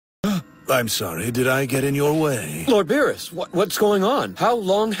I'm sorry, did I get in your way? Lord Beerus, what's going on? How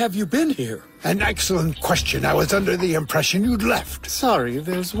long have you been here? An excellent question. I was under the impression you'd left. Sorry,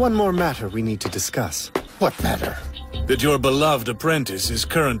 there's one more matter we need to discuss. What matter? That your beloved apprentice is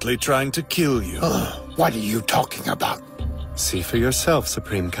currently trying to kill you. What are you talking about? See for yourself,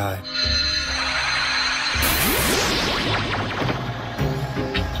 Supreme Kai.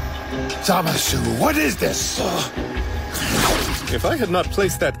 Zamasu, what is this? If I had not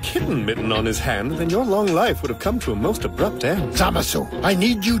placed that kitten mitten on his hand, then your long life would have come to a most abrupt end. Zamasu, I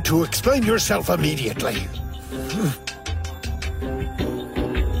need you to explain yourself immediately.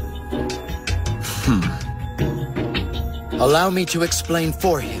 Allow me to explain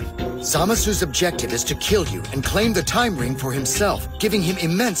for him. Zamasu's objective is to kill you and claim the time ring for himself, giving him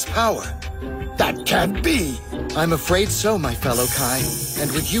immense power. That can't be. I'm afraid so, my fellow Kai.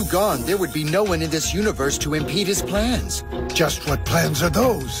 And with you gone, there would be no one in this universe to impede his plans. Just what plans are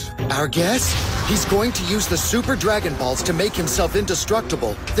those? Our guess? He's going to use the Super Dragon Balls to make himself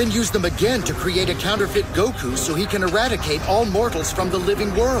indestructible, then use them again to create a counterfeit Goku so he can eradicate all mortals from the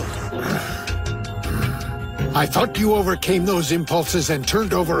living world. I thought you overcame those impulses and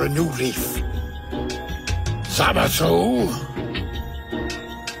turned over a new leaf. Zamasu?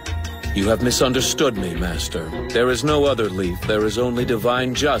 You have misunderstood me, Master. There is no other leaf. There is only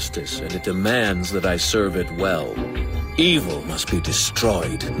divine justice, and it demands that I serve it well. Evil must be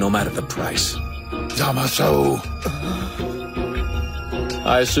destroyed, no matter the price. Zamasu?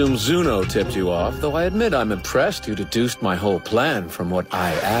 I assume Zuno tipped you off, though I admit I'm impressed you deduced my whole plan from what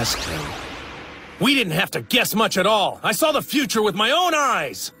I asked him. We didn't have to guess much at all. I saw the future with my own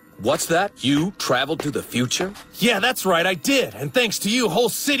eyes. What's that? You traveled to the future? Yeah, that's right, I did. And thanks to you, whole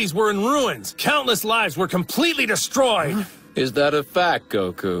cities were in ruins. Countless lives were completely destroyed. Is that a fact,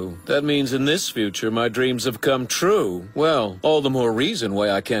 Goku? That means in this future my dreams have come true. Well, all the more reason why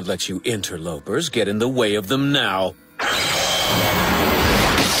I can't let you interlopers get in the way of them now.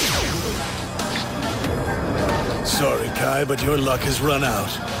 Sorry, Kai, but your luck has run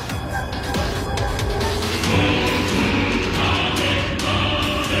out.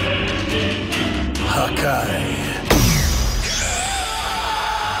 Hakai.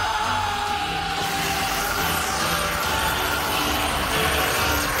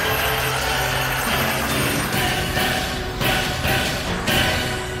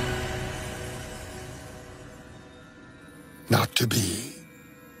 Not to be.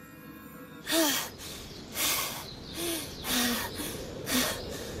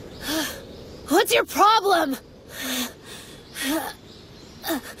 What's your problem?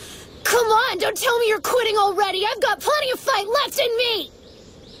 Come on, don't tell me you're quitting already. I've got plenty of fight left in me.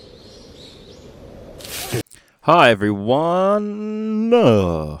 Hi everyone,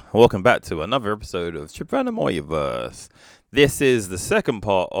 welcome back to another episode of Tripanemoiverse. This is the second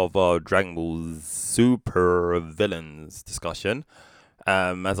part of our Dragon Ball Super Villains discussion.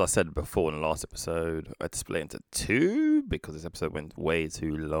 As I said before in the last episode, I had to split into two because this episode went way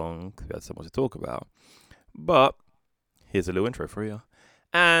too long. We had so much to talk about. But here's a little intro for you.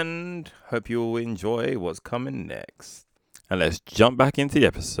 And hope you'll enjoy what's coming next. And let's jump back into the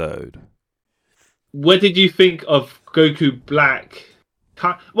episode. What did you think of Goku Black?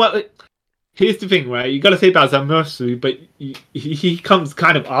 Well, here's the thing, right? You got to say about Zamasu, but he comes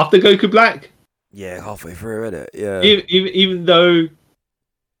kind of after Goku Black. Yeah, halfway through, isn't it? Yeah. Even though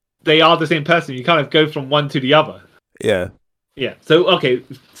they are the same person, you kind of go from one to the other. Yeah. Yeah. So, okay,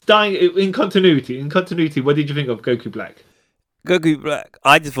 starting in continuity, what did you think of Goku Black? Goku Black.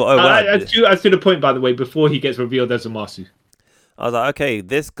 I just thought, as to the point, by the way, before he gets revealed as Zamasu. I was like, okay,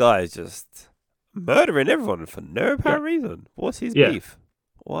 this guy is just murdering everyone for no apparent reason. What's his beef?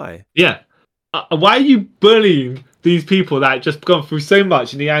 Why? Yeah. Why are you bullying these people that just gone through so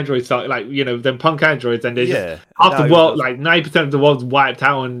much in the android style, like, you know, them punk androids, and they just half the world, like 90% of the world's wiped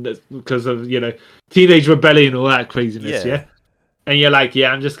out because of, you know, teenage rebellion and all that craziness, yeah? And you're like,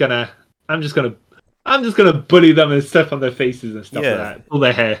 yeah, I'm just gonna bully them and step on their faces and stuff like that. Pull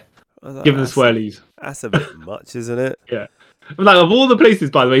their hair. Give them swirlies. That's a bit much, isn't it? Yeah. Like, of all the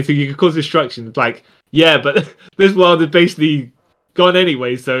places, by the way, so you can cause destruction, it's like, yeah, but this world is basically gone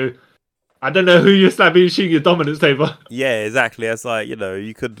anyway, so I don't know who you're slapping and shooting your dominance over. Yeah, exactly. It's like, you know,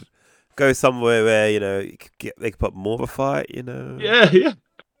 you could go somewhere where, you know, they could put more of a fight, you know? Yeah.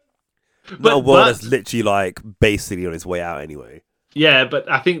 Not a world that's literally, like, basically on its way out anyway. Yeah, but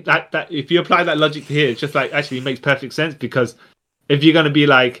I think that if you apply that logic to here, it's just like, actually, it makes perfect sense, because if you're going to be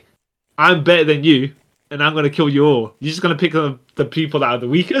like, I'm better than you, and I'm going to kill you all, you're just going to pick the people that are the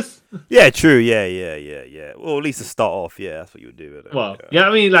weakest? Yeah, true. Yeah. Well, at least to start off, yeah, that's what you would do. Well, yeah,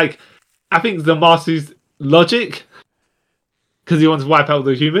 I mean, like, I think Zamasu's logic because he wants to wipe out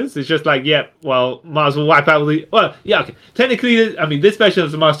the humans. It's just like, yeah, well, might as well wipe out the. Well, yeah, okay. Technically, I mean, this version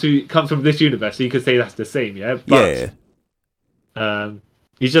of Zamasu comes from this universe, so you could say that's the same, yeah. But,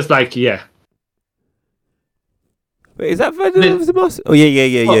 he's just like, yeah. Wait, is that version of Zamasu? Oh yeah.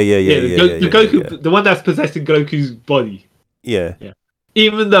 The Goku, the one that's possessing Goku's body. Yeah.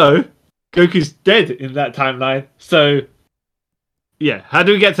 Even though Goku's dead in that timeline, so yeah. How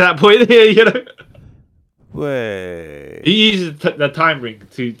do we get to that point here? You know. Wait. He uses the time ring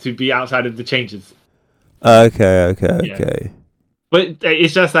to be outside of the changes. Okay. Yeah. But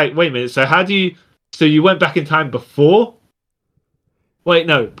it's just like, wait a minute. So how do you? So you went back in time before? Wait,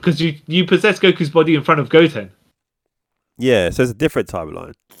 no, because you possess Goku's body in front of Goten. Yeah, so it's a different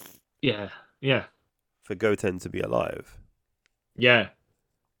timeline. Yeah. For Goten to be alive. Yeah.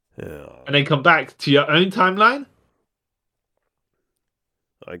 Yeah. And then come back to your own timeline?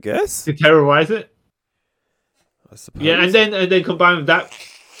 I guess. To terrorize it? I suppose. Yeah, and then combine with that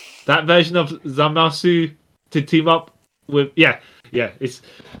version of Zamasu to team up with it's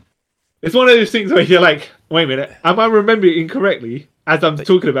one of those things where you're like, wait a minute, am I remembering incorrectly as I'm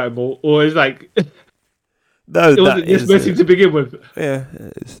talking about it more, or is like no, it wasn't just messy to begin with? Yeah,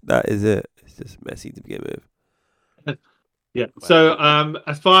 that is it. It's just messy to begin with. Yeah. So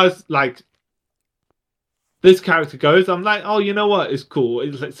as far as like this character goes, I'm like, oh, you know what? It's cool.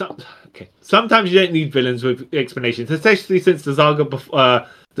 It's like sometimes you don't need villains with explanations, especially since the saga before,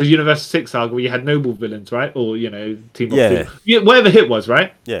 the Universe 6 saga where you had noble villains, right? Or team up, whatever hit was,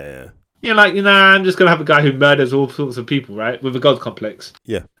 right? Yeah. You're like, I'm just gonna have a guy who murders all sorts of people, right? With a god complex.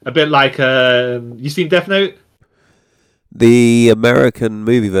 Yeah. A bit like you seen Death Note? The American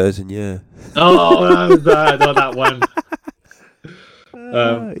movie version, yeah. Oh, not that one.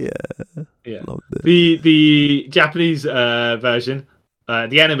 Yeah. The Japanese version,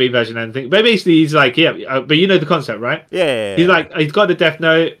 the anime version, and thing. But basically, he's like, but you know the concept, right? Yeah. He's like, he's got the Death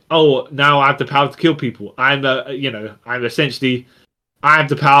Note. Oh, now I have the power to kill people. I'm essentially, I have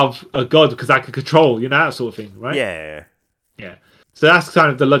the power of a god because I can control, that sort of thing, right? Yeah. So that's kind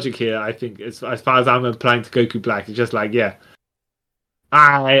of the logic here. I think, as far as I'm applying to Goku Black, it's just like,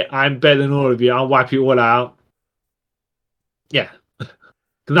 I'm better than all of you. I'll wipe you all out. Yeah.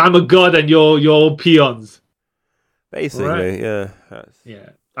 Because I'm a god and you're peons. Basically, right? Yeah.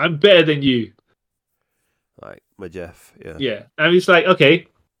 I'm better than you. Like my Jeff, yeah. Yeah. And it's like, okay.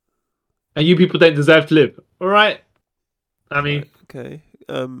 And you people don't deserve to live. All right? I mean... Okay.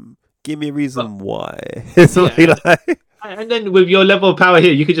 Give me a reason why. It's like... And then with your level of power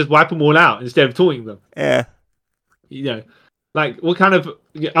here, you could just wipe them all out instead of taunting them. Yeah. Like, what kind of...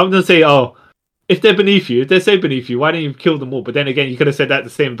 I'm going to say, if they're beneath you, if they're so beneath you, why don't you kill them all? But then again, you could have said that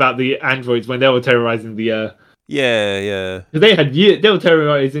the same about the androids when they were terrorizing the... Yeah. They were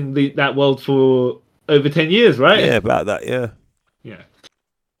terrorizing that world for over 10 years, right? Yeah, about that, yeah. Yeah.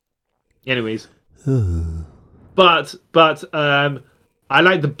 Anyways. but I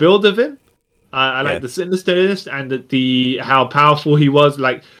like the build of him. I like the sinisterness and the how powerful he was.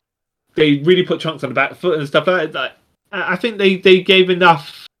 Like, they really put Trunks on the back foot and stuff like that. I think they gave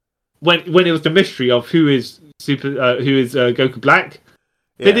enough when it was the mystery of who is Goku Black.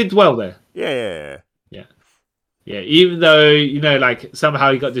 They did well there. Yeah. Even though like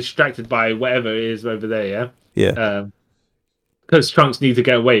somehow he got distracted by whatever it is over there. Yeah. Because Trunks needs to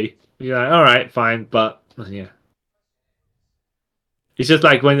get away. You're like, all right, fine, but yeah. It's just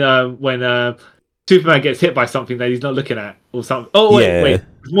like when Superman gets hit by something that he's not looking at or something. Oh wait.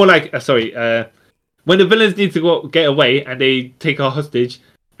 It's more like when the villains need to get away and they take her hostage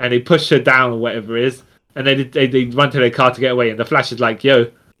and they push her down or whatever it is, and they run to their car to get away, and the Flash is like, "Yo,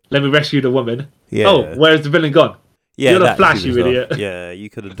 let me rescue the woman." Yeah. Oh, where's the villain gone? Yeah, you're the Flash, you idiot. Yeah, you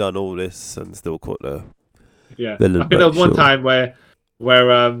could have done all this and still caught the villain. I think there was one time where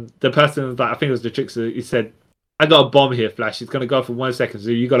the person was like, I think it was the trickster. He said, I got a bomb here, Flash. It's gonna go off in 1 second, so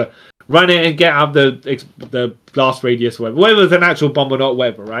you gotta run it and get out of the blast radius, or whatever. Whether it was an actual bomb or not,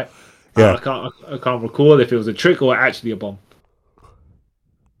 whatever, right? Yeah. I can't recall if it was a trick or actually a bomb.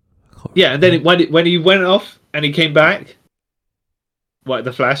 Yeah, and then when he went off and he came back,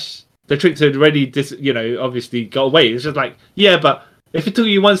 the Flash, the trickster had already obviously got away. It's just like, yeah, but if it took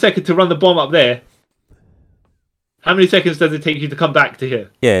you 1 second to run the bomb up there, how many seconds does it take you to come back to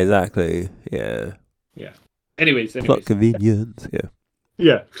here? Yeah, exactly. Yeah. Anyways. Plot convenience.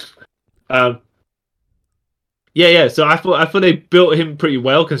 Yeah. So I thought they built him pretty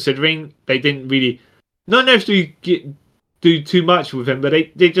well, considering they didn't really, not necessarily do too much with him, but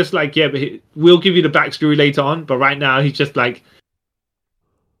they just like, but we'll give you the backstory later on. But right now he's just like,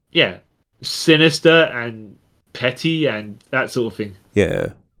 sinister and petty and that sort of thing.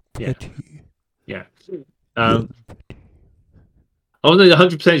 Yeah. Petty. Yeah. I wasn't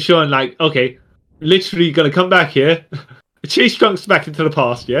 100% sure, and like, okay, literally gonna come back here, chase Trunks back into the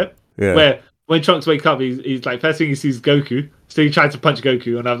past, yeah? Where when Trunks wakes up, he's like, first thing he sees Goku, so he tries to punch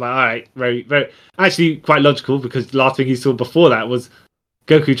Goku, and I was like, alright, very, very, actually quite logical, because the last thing he saw before that was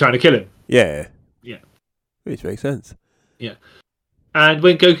Goku trying to kill him. Yeah. Yeah. Which makes sense. Yeah. And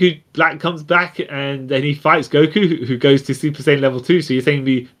when Goku Black comes back, and then he fights Goku, who goes to Super Saiyan level 2, so you're saying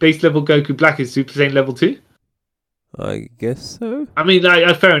the base level Goku Black is Super Saiyan level 2? I guess so. I mean,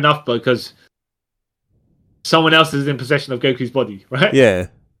 fair enough, because someone else is in possession of Goku's body, right? Yeah.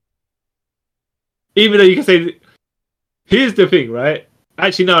 Even though you can say, here's the thing, right?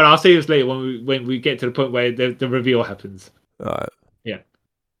 Actually, no, and I'll say this later when we get to the point where the reveal happens. Alright. Yeah.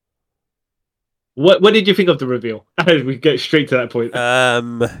 What did you think of the reveal? As we get straight to that point. I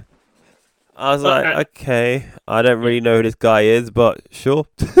was like, okay, I don't really know who this guy is, but sure.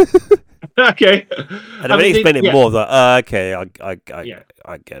 Okay. And when he explained it more, I was like, okay,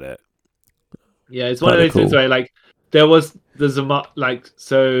 I get it. Yeah, it's one of those things where, like, there's a like,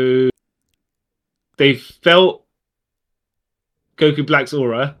 so they felt Goku Black's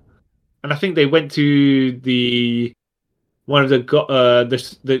aura, and I think they went to one of the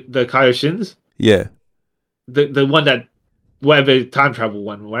Kaioshins. Yeah. The one that whatever time travel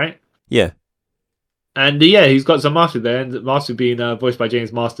one, right? Yeah. And he's got Zamasu there, and Zamasu being voiced by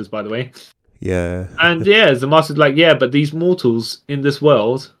James Masters, by the way. Yeah. And Zamasu's like, but these mortals in this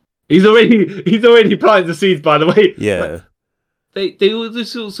world, he's already planting the seeds, by the way. Yeah. Like, they all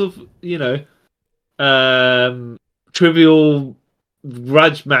this sorts of, trivial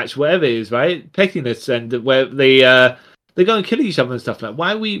grudge match, whatever it is, right? Pettiness, and where they go and kill each other and stuff. Like,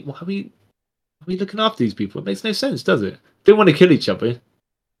 why are we looking after these people? It makes no sense, does it? They want to kill each other.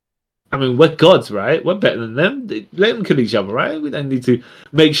 I mean, we're gods, right? We're better than them. Let them kill each other, right? We don't need to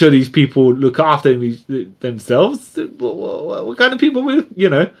make sure these people look after themselves. What kind of people we,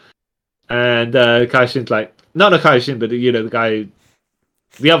 And Kaishin's like, not a Kaishin, but the guy,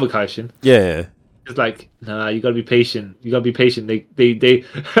 the other Kaishin. Yeah. It's like, nah, you gotta be patient. You gotta be patient. They they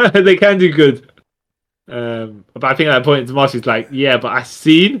can do good. But I think at that point, Zamasu's like, yeah, but I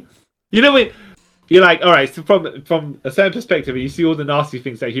seen, when you're like, all right, so from a certain perspective, you see all the nasty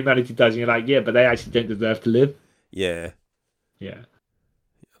things that humanity does, and you're like, yeah, but they actually don't deserve to live. Yeah. Yeah.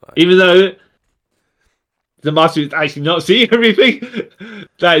 Even though Zamasu is actually not seeing everything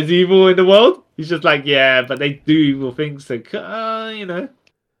that is evil in the world, he's just like, yeah, but they do evil things, so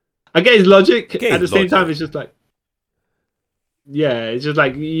I get his logic. At the same time, it's just like, it's just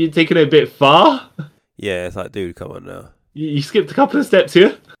like you're taking it a bit far. Yeah, it's like, dude, come on now. You skipped a couple of steps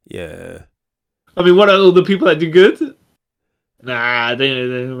here. Yeah. I mean, what are all the people that do good? Nah, they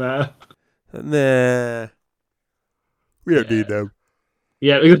don't matter. Nah. We don't need them.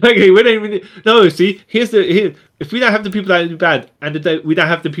 Yeah, exactly. We don't even need... No, see, here's if we don't have the people that do bad, and we don't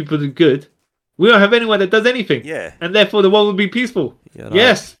have the people that do good, we don't have anyone that does anything. Yeah. And therefore the world will be peaceful. Yeah,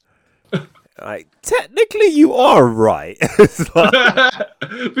 yes. Like, technically you are right. Because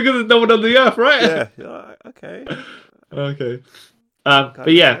there's no one on the earth, right? Yeah. Okay. Okay.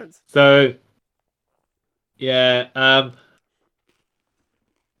 But yeah, so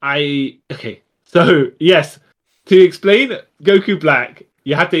so yes, to explain Goku Black,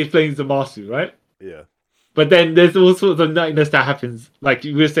 you have to explain Zamasu, right? Yeah. But then there's all sorts of nuttiness that happens. Like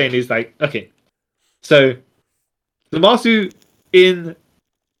you were saying, is like, okay, so Zamasu in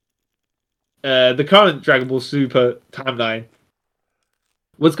the current Dragon Ball Super timeline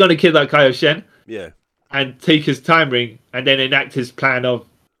was going to kill that Kaioshin. Yeah. And take his time ring and then enact his plan of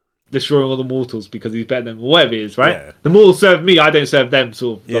destroying all the mortals because he's better than whatever it is, right? Yeah. The mortals serve me, I don't serve them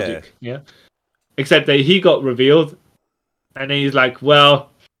sort of logic. Yeah. Except that he got revealed and then he's like, well,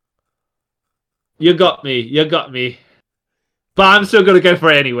 you got me. But I'm still going to go for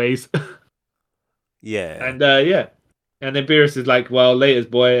it anyways. Yeah. And And then Beerus is like, well,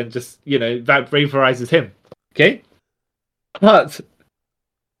 laters, boy, and just, that vaporizes him. Okay? But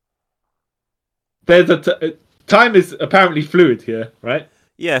there's time is apparently fluid here, right?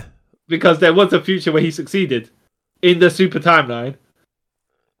 Yeah. Because there was a future where he succeeded in the Super timeline.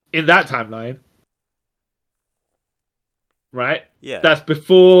 In that timeline. Right? Yeah. That's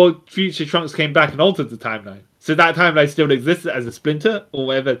before Future Trunks came back and altered the timeline. So that timeline still exists as a splinter or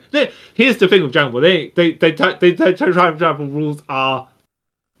whatever. Here's the thing with Dragon Ball. They time travel rules are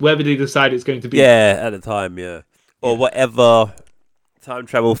wherever they decide it's going to be. Yeah, at the time, yeah. Or whatever time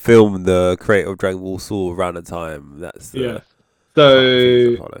travel film the creator of Dragon Ball saw around the time. That's the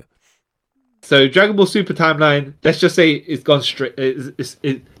So Dragon Ball Super timeline, let's just say it's gone straight, is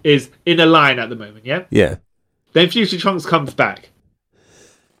in a line at the moment, yeah? Yeah. Then Future Trunks comes back.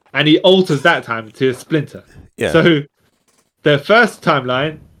 And he alters that time to a splinter. Yeah. So the first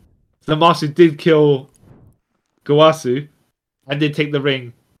timeline, Zamasu did kill Gowasu and did take the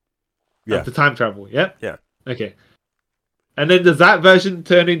ring after time travel. Yeah. Yeah. Okay. And then does that version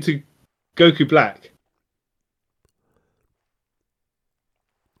turn into Goku Black?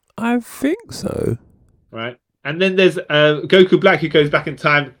 I think so. Right. And then there's Goku Black who goes back in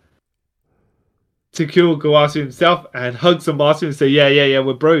time to kill Gowasu himself and hugs Zamasu and say, yeah,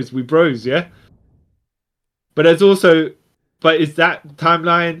 we're bros. We bros, yeah? But there's also... But is that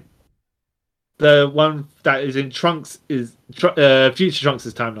timeline the one that is in Trunks is... Future Trunks'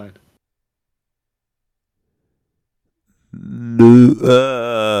 timeline? No,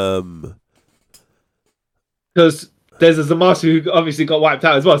 Because there's a Zamasu who obviously got wiped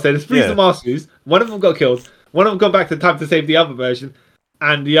out as well. So there's three Zamasus. One of them got killed. One of them got back to time to save the other version.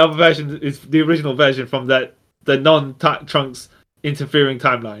 And the other version is the original version from the non-Trunks interfering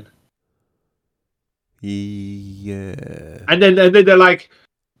timeline. Yeah. And then they're like...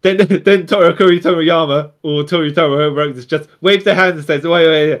 Then Toriyama or Toriyama just waves their hands and says,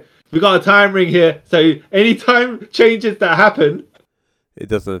 wait. We got a time ring here. So any time changes that happen... It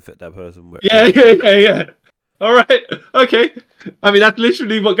doesn't fit that person. Yeah. All right. Okay. I mean, that's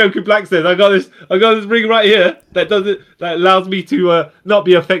literally what Goku Black says. I got this ring right here that allows me to not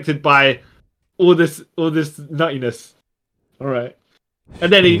be affected by all this nuttiness. All right.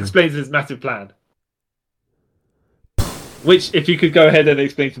 And then he explains his massive plan. Which, if you could go ahead and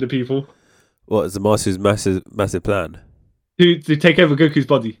explain to the people. What is Zamasu's massive plan? To take over Goku's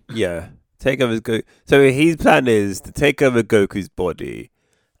body. Yeah. Take over Goku. So his plan is to take over Goku's body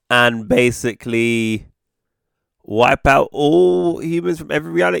and basically wipe out all humans from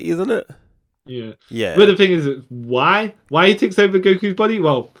every reality, isn't it? Yeah. Yeah. But the thing is, why he takes over Goku's body?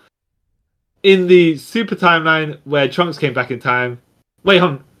 Well, in the Super timeline where Trunks came back in time... Wait,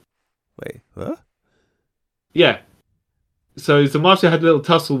 what? Yeah. So Zamasu had a little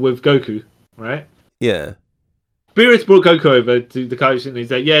tussle with Goku, right? Yeah. Beerus brought Goku over to the Kaioshin and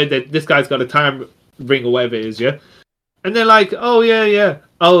he's like, this guy's got a time ring or whatever it is, yeah? And they're like, oh, yeah.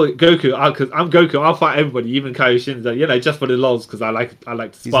 Oh, Goku, because I'm Goku, I'll fight everybody, even Kaioshin. Like, just for the lols, because I like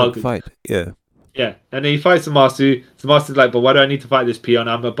to spark. Fight, yeah. Yeah, and then he fights Zamasu. Zamasu's like, but why do I need to fight this peon?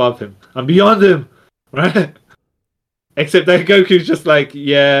 I'm above him. I'm beyond him, right? Except that Goku's just like,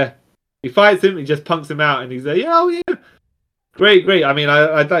 yeah. He fights him, he just punks him out, and he's like, yeah. Great. I mean,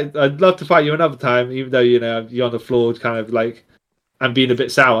 I'd love to fight you another time, even though, you're on the floor, kind of like, I'm being a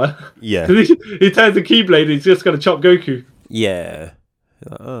bit sour. Yeah. He turns the Keyblade, he's just going to chop Goku. Yeah.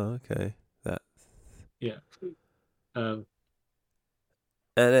 Oh, okay. That's... Yeah. And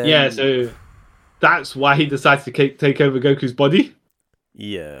then... Yeah, so that's why he decides to take over Goku's body.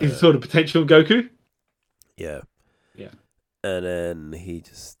 Yeah. He saw the potential of Goku. Yeah. Yeah. And then he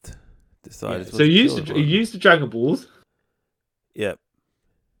just decided... Yeah. So he used the Dragon Balls. Yep.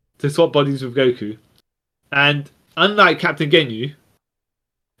 To swap bodies with Goku. And unlike Captain Ginyu,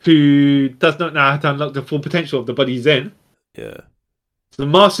 who does not know how to unlock the full potential of the body he's in. Yeah. So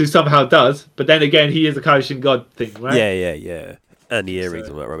Masu somehow does, but then again, he is a Kaioshin God thing, right? Yeah. And the earrings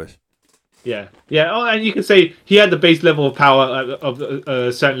and that rubbish. Yeah. Oh, and you can say he had the base level of power of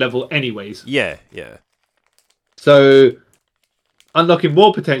a certain level anyways. Yeah. So unlocking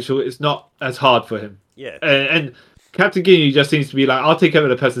more potential is not as hard for him. Yeah. And Captain Ginyu just seems to be like, I'll take over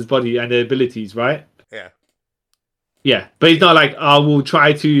the person's body and their abilities, right? Yeah. Yeah, but he's not like, I will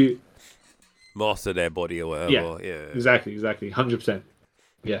try to... master their body or whatever. Yeah. Exactly. 100%.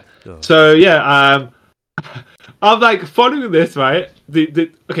 Yeah. Oh. So, yeah, I'm like, following this, right?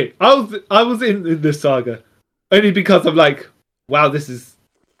 Okay, I was in this saga only because I'm like, wow, this is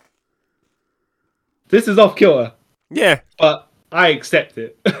off kilter. Yeah. But I accept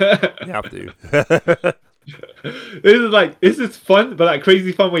it. You have to. This is fun, but like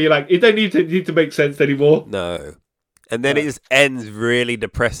crazy fun where you're like, it don't need to make sense anymore. No. And then it just ends really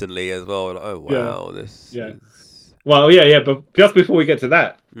depressingly as well. Like, oh wow, this. Yeah. Well, yeah, but just before we get to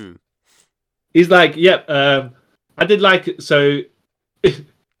that, he's like, I did like so.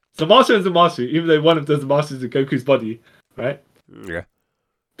 Zamasu and Zamasu, even though one of the Zamasu is in Goku's body, right? Yeah.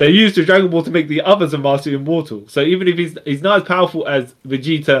 They used the Dragon Ball to make the other Zamasu immortal. So even if he's not as powerful as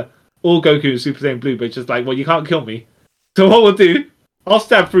Vegeta or Goku in Super Saiyan Blue, but it's just like, well, you can't kill me. So what we'll do, I'll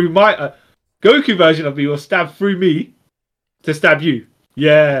stab through my Goku version of me will stab through me to stab you.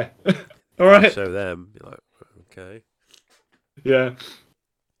 Yeah. All right. Show them. You're like, okay. Yeah.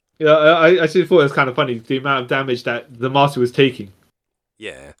 Yeah. I actually thought it was kind of funny the amount of damage that the master was taking.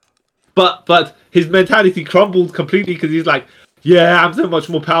 Yeah. But his mentality crumbled completely because he's like, yeah, I'm so much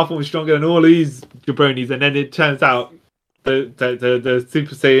more powerful and stronger than all these jabronis, and then it turns out the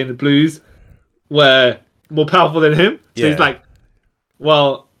Super Saiyan Blues were more powerful than him. So he's like,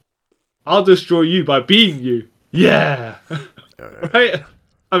 well, I'll destroy you by beating you. Yeah. Right?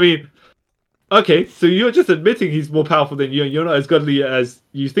 I mean, okay, so you're just admitting he's more powerful than you and you're not as godly as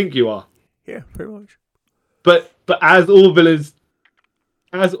you think you are. Yeah, pretty much. But as all villains,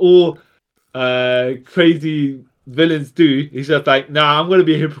 as all crazy villains do, he's just like, nah, I'm going to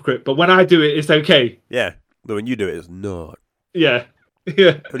be a hypocrite. But when I do it, it's okay. Yeah, but when you do it, it's not. Yeah.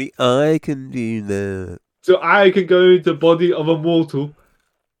 Yeah. Only I can do that. So I can go into the body of a mortal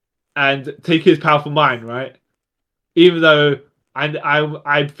and take his power from mine, right? Even though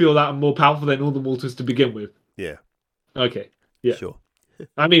I feel that I'm more powerful than all the mortals to begin with. Yeah. Okay. Yeah. Sure.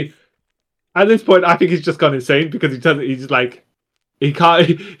 I mean, at this point, I think he's just gone insane because he's just like he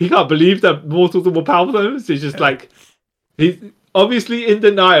can't believe that mortals are more powerful than him. So he's just like he's obviously in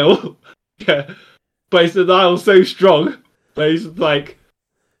denial. Yeah. But his denial is so strong that he's just like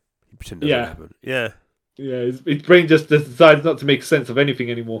Yeah. Yeah. His brain just decides not to make sense of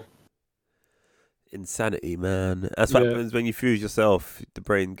anything anymore. Insanity, man. That's what happens when you fuse yourself. The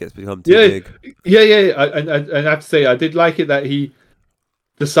brain become too big. Yeah. And I have to say, I did like it that he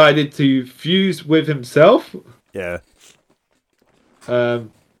decided to fuse with himself. Yeah.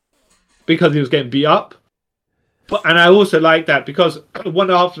 Because he was getting beat up. And I also like that because one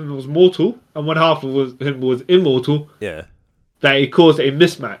half of him was mortal and one half of him was immortal. Yeah. That it caused a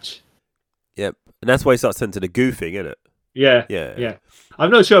mismatch. Yep. And that's why he starts into the goofing, isn't it? Yeah. I'm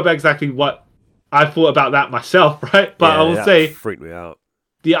not sure about exactly what I thought about that myself, right? But I will say, freaked me out.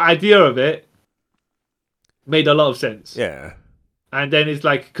 The idea of it made a lot of sense. Yeah. And then it's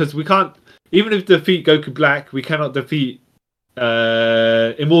like, because we can't, even if we defeat Goku Black, we cannot defeat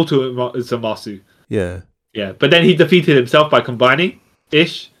Immortal Zamasu. Yeah. Yeah. But then he defeated himself by combining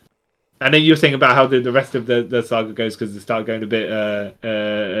ish. And then you're saying about how the rest of the saga goes because it started going a bit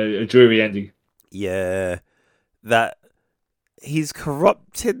a dreary ending. Yeah. That he's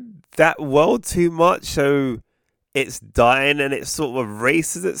corrupted that world too much, so it's dying and it sort of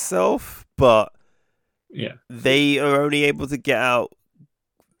erases itself, but they are only able to get out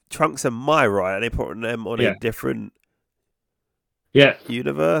Trunks and Mai, right? And they put them on a different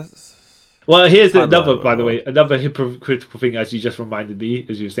universe. Well, here's another, by the way, another hypocritical thing, as you just reminded me,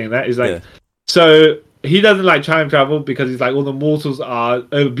 as you were saying that, is like, so he doesn't like time travel because he's like, all the mortals are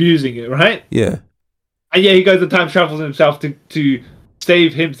abusing it, right? Yeah. And he goes and time travels himself to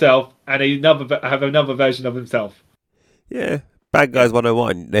save himself and have another version of himself. Yeah. Bad guys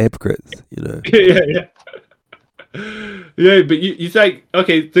 101, they're hypocrites, you know. Yeah, but you say,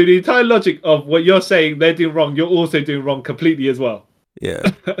 okay, so the entire logic of what you're saying they're doing wrong, you're also doing wrong completely as well. Yeah.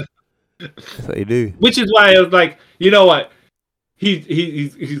 That's what you do. Which is why I was like, you know what?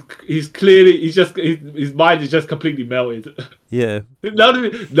 He's clearly his mind is just completely melted. Yeah.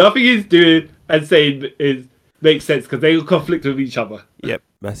 Nothing he's doing and saying makes sense because they all conflict with each other. Yep,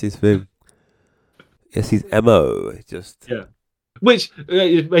 that's his thing. Yes, he's MO. Which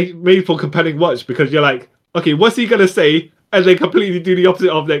made for compelling watch because you're like, okay, what's he gonna say? And then completely do the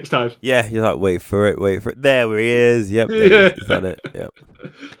opposite of next time. Yeah, you're like, wait for it. There he is. Yep, he's done it. Yep.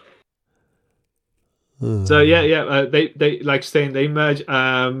 So they like saying they merge.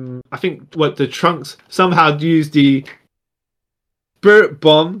 I think the Trunks somehow used the Spirit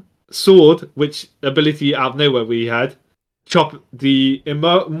Bomb sword, which ability out of nowhere we had, chop the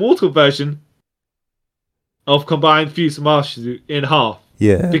immortal version of combined Fuse Master in half.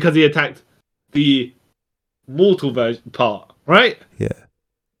 Yeah. Because he attacked the mortal version part, right? Yeah.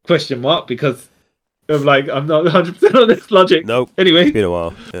 Question mark, because I'm like, I'm not 100% on this logic. Nope. Anyway. It's been a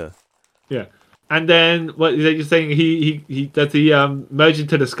while. Yeah. Yeah. And then what is it you're saying? He does he merge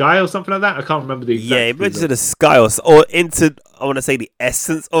into the sky or something like that? I can't remember the exact. Yeah, he merges into the sky or into, I want to say, the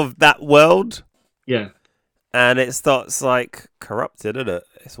essence of that world. Yeah. And it starts like corrupted, isn't it?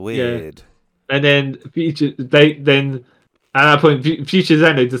 It's weird. Yeah. And then at that point Future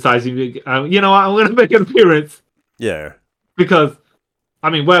Zeno decides, you know what, I'm going to make an appearance. Yeah. Because, I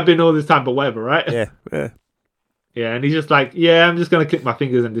mean, where I've been all this time, but whatever, right? Yeah. Yeah, and he's just like, I'm just going to click my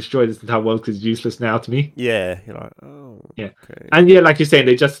fingers and destroy this entire world because it's useless now to me. Yeah, you're like, oh. Yeah. Okay. And like you're saying,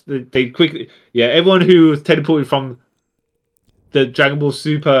 they quickly, everyone who was teleported from the Dragon Ball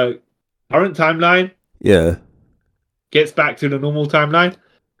Super current timeline, gets back to the normal timeline.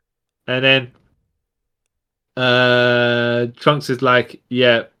 And then Trunks is like,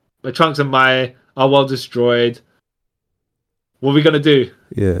 Trunks and Mai are well destroyed. What are we going to do?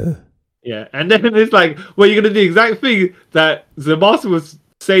 Yeah. Yeah, and then it's like, well, you're going to do the exact thing that Zamasu was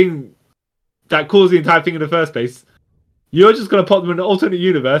saying that caused the entire thing in the first place. You're just going to put them in an alternate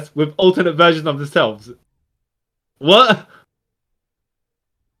universe with alternate versions of themselves. What?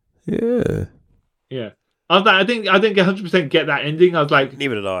 Yeah. Yeah. I was like, I didn't 100% get that ending. I was like,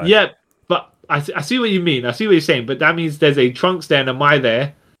 neither did I. Yeah, but I see what you mean. I see what you're saying, but that means there's a Trunks there and a Mai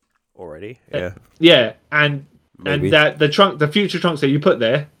there already. Yeah. Yeah, and Maybe. and that the future Trunks that you put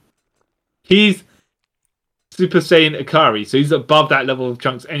there, he's Super Saiyan Ikari, so he's above that level of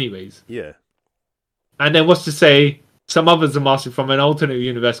Trunks anyways. Yeah. And then what's to say some other Zamasu from an alternate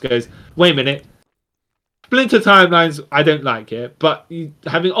universe goes, wait a minute, Splinter timelines I don't like it, but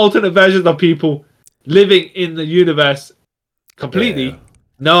having alternate versions of people living in the universe completely,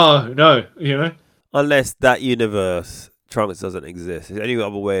 no, you know? Unless that universe, Trunks doesn't exist. Is there any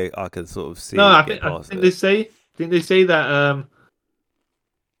other way I can sort of see? No, I think they say that.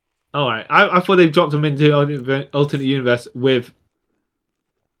 All right, I thought they dropped them into alternate universe with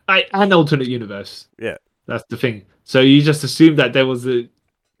an alternate universe. Yeah, that's the thing. So you just assume that there was a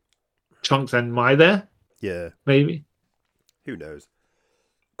Trunks and Mai there. Yeah, maybe. Who knows?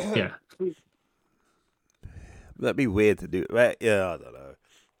 Yeah, that'd be weird to do. Right? Yeah, I don't know.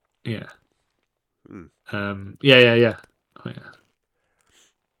 Yeah. Yeah. Oh, yeah.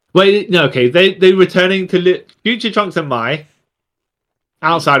 Wait, no, okay. They returning to future Trunks and Mai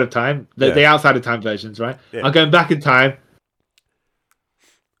outside of time. The outside of time versions, right? Yeah. Are going back in time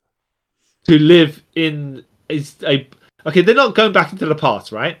to live in okay. They're not going back into the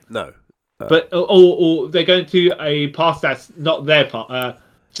past, right? No. But or they're going to a past that's not their past,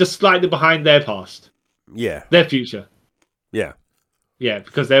 just slightly behind their past. Yeah. Their future. Yeah. Yeah,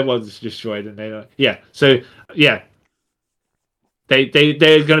 because their world's destroyed, and So they're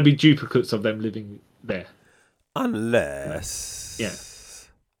going to be duplicates of them living there, unless. Yeah.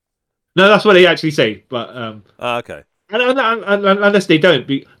 No, that's what they actually say, but okay. And unless they don't,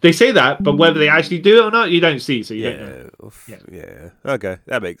 they say that, but whether they actually do it or not, you don't see, so you don't know. Yeah. Okay,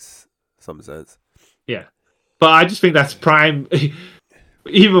 that makes some sense. Yeah, but I just think that's prime,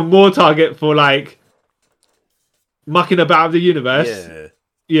 even more target for like mucking about the universe.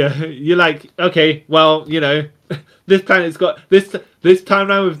 Yeah, you're like, okay, well, you know, this planet's got this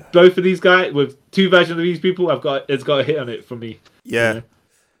timeline with both of these guys, with two versions of these people. It's got a hit on it from me. Yeah, you know?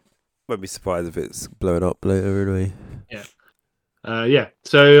 Won't be surprised if it's blown up later anyway. Yeah.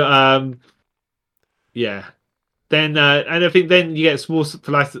 So yeah. Then and I think then you get small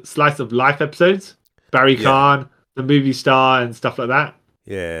slice of life episodes. Barry Khan, the movie star, and stuff like that.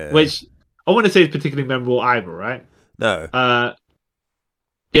 Yeah. Which I want to say is particularly memorable either, right? No.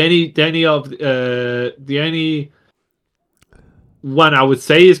 The only one I would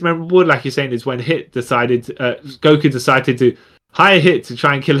say is memorable, like you're saying, is when Goku decided to hire Hit to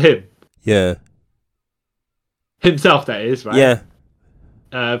try and kill him. Yeah. Himself, that is, right? Yeah.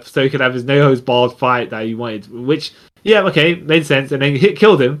 So he could have his no-holds-barred fight that he wanted, which, made sense. And then Hit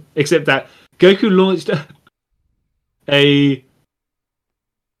killed him, except that Goku launched a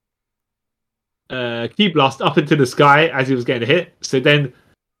Ki Blast up into the sky as he was getting hit. So then,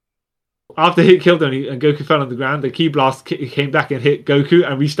 after Hit killed him and Goku fell on the ground, the Ki Blast came back and hit Goku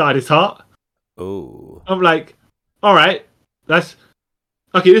and restarted his heart. Oh. I'm like, all right, that's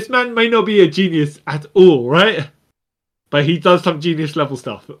okay. This man may not be a genius at all, right? But he does some genius level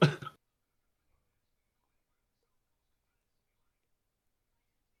stuff.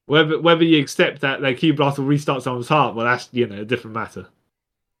 Whether you accept that like Ki Blast will restart someone's heart, well, that's a different matter.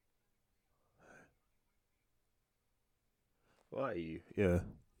 Why? Yeah.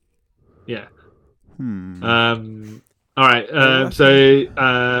 Yeah. All right. So,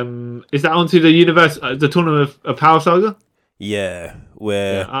 is that onto the universe, the Tournament of Power Saga? Yeah.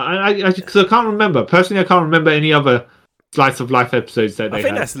 Where? Because I can't remember. Personally, I can't remember any other slice of life episodes that I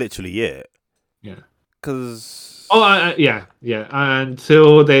think that's literally it. Yeah. Because. Yeah.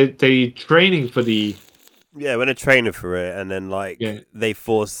 Until they training for the. Yeah, when they're training for it, and then they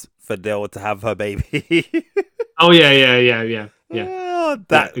force Fidel to have her baby. Oh yeah. Oh,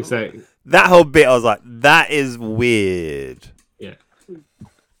 exactly. That whole bit, I was like, that is weird. Yeah.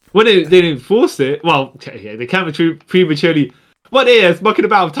 When they didn't force it, well, they can't prematurely. What is mucking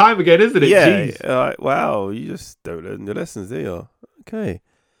about time again, isn't it? Yeah. Wow, you just don't learn your lessons, do you? Okay.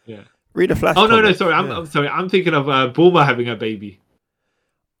 Yeah. Read a flash. Oh no, sorry. I'm sorry. I'm thinking of Bulma having a baby.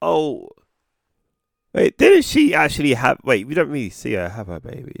 Oh. Wait, didn't she actually have? Wait, we don't really see her have her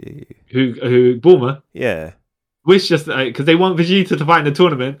baby. Who Bulma? Yeah. Wish just because they want Vegeta to fight in the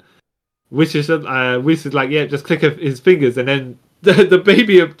tournament. Wish is like, just click his fingers, and then the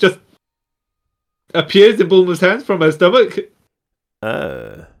baby just appears in Bulma's hands from her stomach.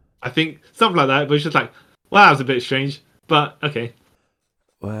 I think something like that. But it's just like, wow, that was a bit strange. But okay.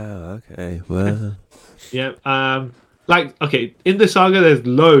 Wow. Okay. Well. Yeah. Okay, in the saga, there's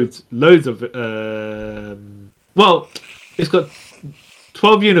loads of. Well, it's got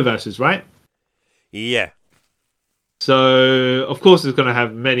 12 universes, right? Yeah. So of course it's gonna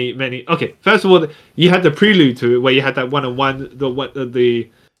have many. Okay, first of all, you had the prelude to it where you had that one-on-one.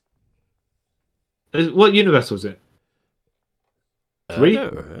 What universe was it? 3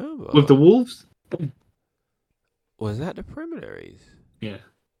 with the wolves. Was that the preliminaries? Yeah.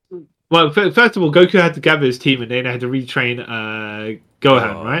 Well, first of all, Goku had to gather his team, and then they had to retrain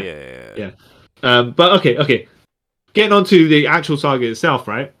Gohan, right? Yeah. But okay. Getting on to the actual saga itself,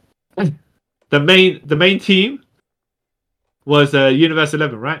 right? The main team was Universe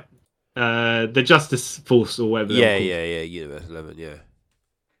 11, right? The Justice Force or whatever. Yeah. Universe 11, yeah.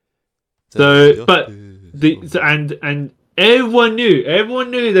 So, but and everyone knew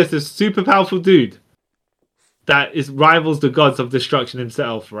there's a super powerful dude that rivals the gods of destruction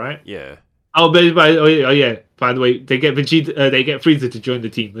himself, right? Yeah. Oh, yeah. By the way, they get Vegeta, they get Frieza to join the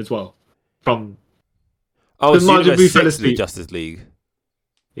team as well. From it's Universe 6 of the Justice League.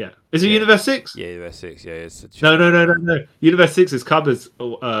 Yeah. Is it Universe 6? Yeah, Universe 6. Yeah, it's No. Universe 6 is covers.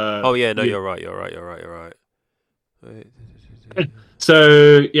 You're right.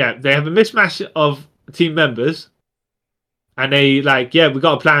 So yeah, they have a mismatch of team members, and they we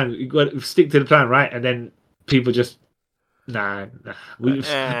got a plan. We got to stick to the plan, right? And then people just we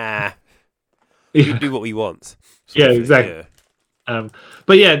do what we want. Yeah, exactly. Yeah.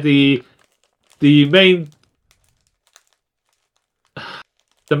 But yeah, the main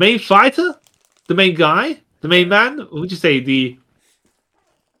fighter, the main guy, the main man. What would you say? The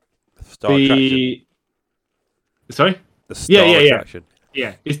Star Attraction. Sorry. The Star Attraction.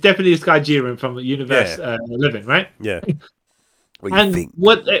 Yeah, it's definitely this guy Jiren from Universe 11, right? Yeah.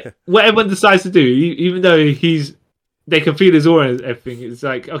 What everyone decides to do, even though they can feel his aura and everything, it's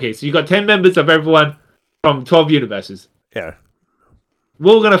like, okay, so you got 10 members of everyone from 12 universes. Yeah.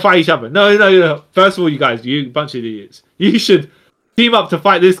 We're all going to fight each other. No. First of all, you guys, you bunch of idiots. You should team up to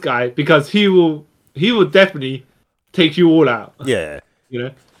fight this guy because he will definitely take you all out. Yeah. You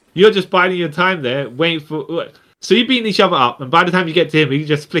know? You're just biding your time there, waiting for... So you're beating each other up, and by the time you get to him, he can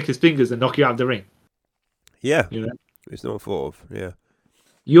just flick his fingers and knock you out of the ring. Yeah. You know? It's not thought of, yeah.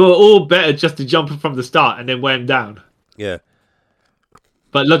 You're all better just to jump from the start and then wear him down. Yeah.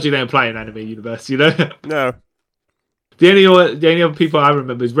 But logic don't apply in anime universe, you know? No. The only other people I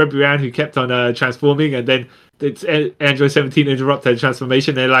remember is Red Buran, who kept on transforming, and then it's Android 17 interrupted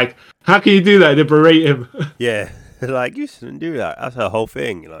transformation. They're like, how can you do that? They berate him. Yeah. Like, you shouldn't do that. That's her whole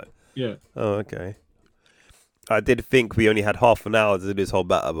thing. Like, yeah. Oh, okay. I did think we only had half an hour to do this whole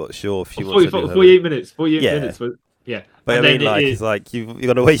battle, but sure, if she 48 minutes. 48 minutes. Yeah. But and I mean, it's like you're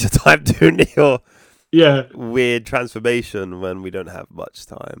gonna waste your time doing your weird transformation when we don't have much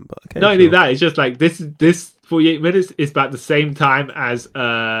time. But okay, not only that, it's just like this 48 minutes is about the same time as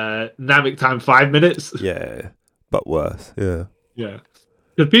Namek time 5 minutes. Yeah, but worse. Yeah. Yeah.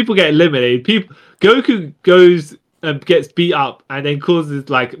 Because people get eliminated. Goku goes and gets beat up and then causes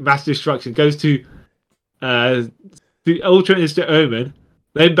like mass destruction. Goes to the Ultra Instinct Omen,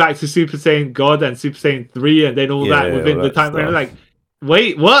 then back to Super Saiyan God and Super Saiyan 3, and then all that within the time. And like,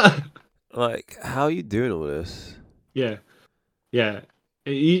 wait, what? Like, how are you doing all this? Yeah. And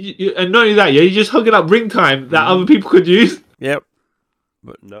not only that, you're just hugging up ring time that other people could use. Yep.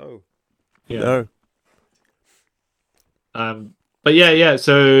 But no. Yeah. No. But yeah.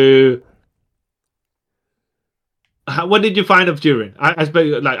 So, what did you find of Jiren?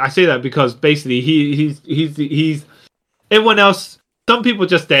 I say that because basically he's everyone else. Some people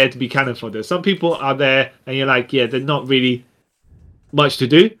just there to be canon for this. Some people are there, and you're like, yeah, there's not really much to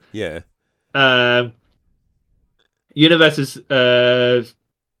do. Yeah. Universes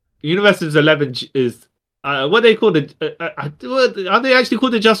 11 is what they call are they actually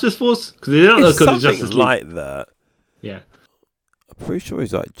called the Justice Force? Because they don't call the Justice League. Like that. Yeah. I'm pretty sure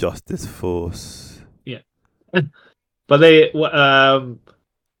he's like Justice Force. Yeah. But they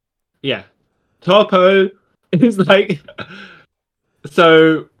Toppo is like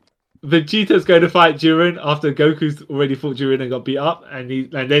so Vegeta's going to fight Jiren after Goku's already fought Jiren and got beat up, and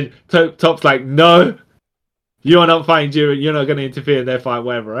then Top's like, no, you're not fighting Jiren, you're not going to interfere in their fight,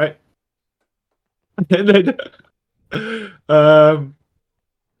 whatever, right? And then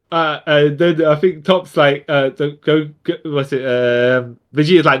then I think Top's like,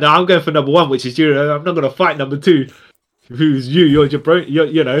 Vegeta's like, no, I'm going for number 1, which is Jiren. I'm not going to fight number 2. Who's you? You're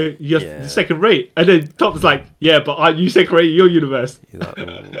you're second rate. And then Top's like, yeah, but aren't you second rate in your universe? Like,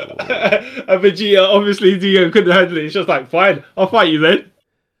 and Vegeta obviously couldn't handle it. It's just like, fine, I'll fight you then.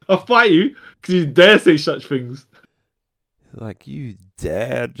 I'll fight you because you dare say such things. Like, you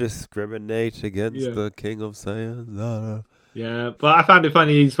dare discriminate against the King of Saiyans? Yeah, but I found it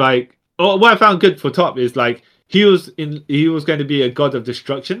funny. He's like, what I found good for Top is like he was going to be a god of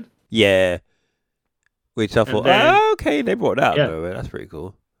destruction. Yeah. Which I thought, okay, they brought that up though. That's pretty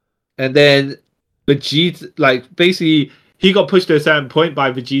cool. And then Vegeta, like, basically, he got pushed to a certain point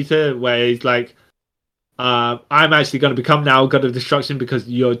by Vegeta where he's like, I'm actually going to become now God of Destruction because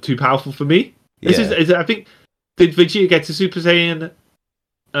you're too powerful for me. This is I think, did Vegeta get to Super Saiyan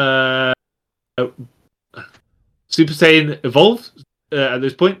evolved at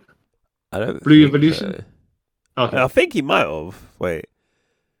this point? I don't Blue Evolution? So. Okay. I think he might have. Wait.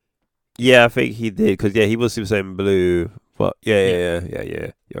 Yeah, I think he did, because he was Super Saiyan Blue. But yeah,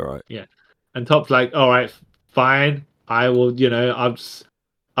 you're right. Yeah. And Top's like, all right, fine. I will,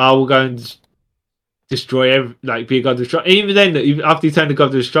 I will go and destroy be a God of Destruction. Even then, after he turned to God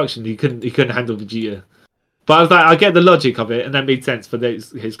of Destruction, he couldn't handle Vegeta. But I was like, I get the logic of it, and that made sense for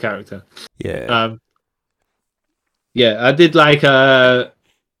his character. Yeah. I did like and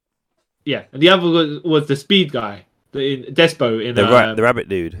the other was the speed guy, Despo in the rabbit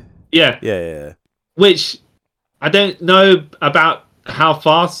dude. Yeah. Which I don't know about how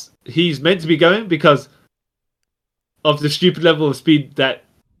fast he's meant to be going because of the stupid level of speed that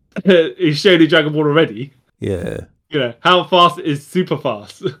is shown in Dragon Ball already. Yeah. How fast is super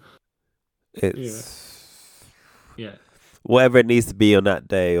fast? It's yeah. Whatever it needs to be on that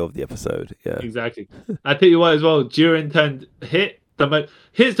day of the episode. Yeah. Exactly. I tell you what as well, Jiren Hit's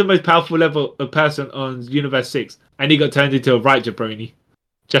the most powerful level of person on Universe 6, and he got turned into a right jabroni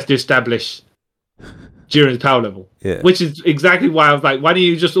just to establish Jiren's power level. Yeah. Which is exactly why I was like, why don't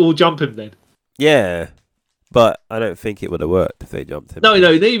you just all jump him then? Yeah. But I don't think it would have worked if they jumped him. No,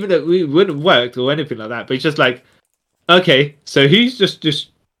 even it wouldn't have worked or anything like that. But it's just like, okay, so he's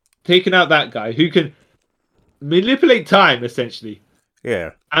just taking out that guy who can manipulate time, essentially.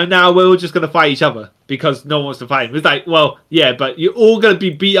 Yeah. And now we're all just going to fight each other because no one wants to fight him. It's like, well, yeah, but you're all going to be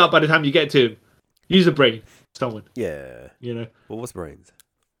beat up by the time you get to him. Use a brain, someone. Yeah. Well, what's brains?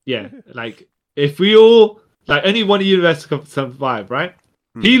 Yeah, like, if we all, like, only one universe can survive, right?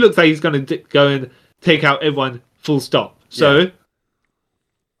 He looks like he's going to go and take out everyone full stop. So,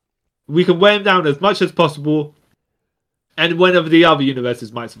 we can wear him down as much as possible, and one of the other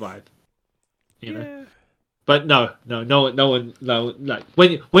universes might survive. You know? But no one, like,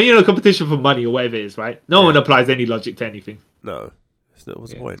 when you're in a competition for money or whatever it is, right? No one applies any logic to anything. No.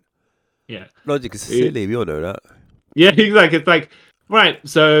 What's the point? Yeah. Logic is silly, we all know that. Yeah, exactly. It's like, right,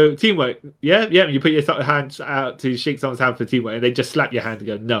 so teamwork. Yeah, you put your hands out to shake someone's hand for teamwork, and they just slap your hand and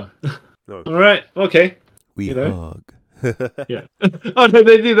go, no. All right, okay. We hug. Yeah. Oh, no,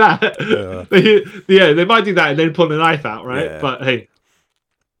 they do that. Yeah. They might do that and then pull a knife out, right? Yeah. But hey.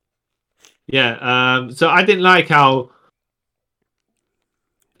 Yeah, so I didn't like how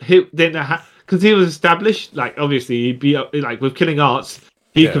he didn't because he was established, like, obviously he'd be like with Killing Arts,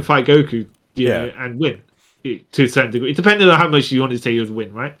 he could fight Goku, you know, and win to a certain degree. It depended on how much you wanted to say he would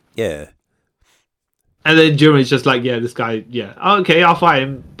win, right? Yeah. And then Jiren's just like, this guy, okay, I'll fight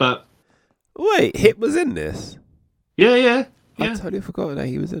him, but wait, Hit was in this? Yeah. I totally forgot that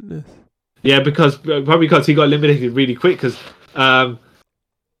he was in this. Yeah, probably because he got eliminated really quick, because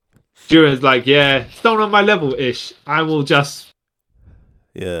Jiren's like, it's not on my level-ish. I'll just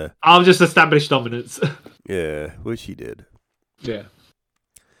establish dominance. Yeah, which he did. Yeah.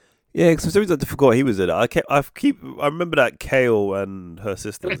 Yeah, because for some reason I forgot he was in it. I remember that Kale and her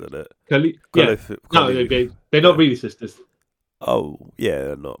sisters in it. They're not really sisters. Oh, yeah,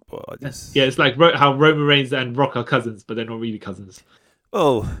 they're not. But I just... Yeah, it's like how Roman Reigns and Rock are cousins, but they're not really cousins.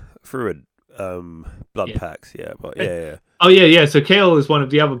 Oh, through blood packs, but yeah. Oh, yeah. So Kale is one of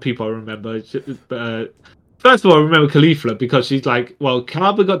the other people I remember. First of all, I remember Caulifla because she's like, well,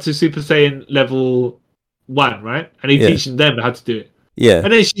 Kaba got to Super Saiyan level 1, right? And he's teaching them how to do it. Yeah.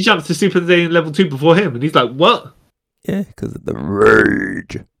 And then she jumps to Super Saiyan level 2 before him, and he's like, what? Yeah, because of the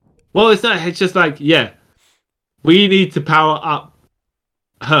rage. Well, it's not. It's just like, we need to power up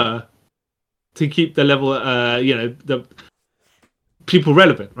her to keep the level, the people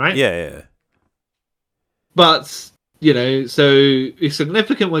relevant, right? Yeah. But, so it's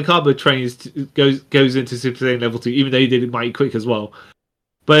significant when Kaba goes into Super Saiyan level 2, even though he did it mighty quick as well.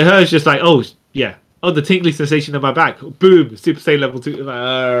 But hers just like, the tingly sensation in my back. Boom, Super Saiyan level 2. Like,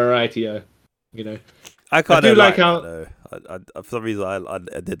 alrighty, I kind of like how. For some reason,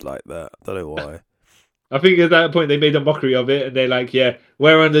 I did like that. I don't know why. I think at that point they made a mockery of it, and they're like,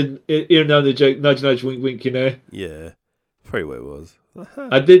 we're on the joke, nudge, nudge, wink, wink, Yeah, probably what it was.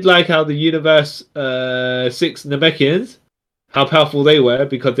 I did like how the Universe 6 Namekians, how powerful they were,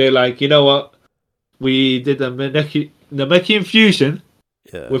 because they're like, you know what? We did the Namekian fusion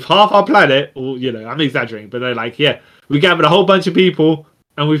with half our planet, or, I'm exaggerating, but they're like, we gathered a whole bunch of people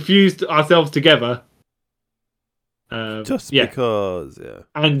and we fused ourselves together. Just because,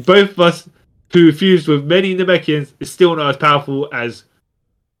 And both of us who fused with many Namekians, is still not as powerful as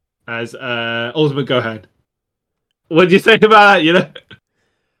Ultimate Gohan. What do you say about that? You know.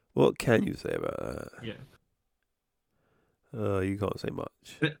 What can you say about that? Yeah. You can't say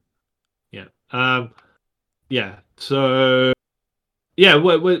much. Yeah. Yeah. So. Yeah.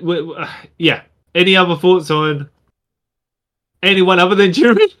 Yeah. Any other thoughts on anyone other than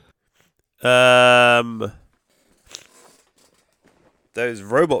Jiren? Those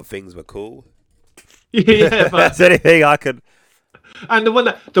robot things were cool. Yeah, but that's anything I could. And the one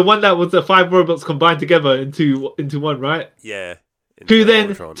that was the 5 robots combined together into one, right? Yeah. Who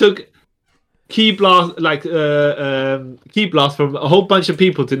then took ki blast ki blast from a whole bunch of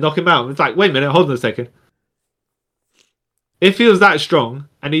people to knock him out. It's like, wait a minute, hold on a second. If he was that strong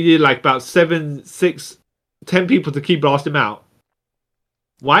and he did like about 10 people to ki blast him out,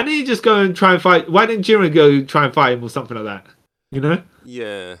 why didn't he just go and try and fight? Why didn't Jiren go try and fight him or something like that? You know?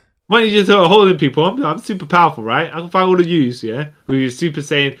 Yeah. Why don't you just start holding people? I'm super powerful, right? I can fight all of yous, yeah? With your Super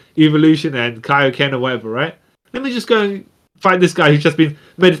Saiyan Evolution and Kaioken or whatever, right? Let me just go and fight this guy who's just been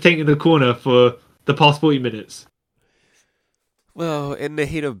meditating in the corner for the past 40 minutes. Well, in the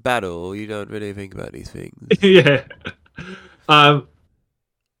heat of battle, you don't really think about these things. Yeah.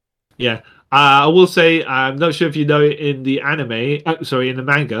 Yeah. I will say, I'm not sure if you know, in the in the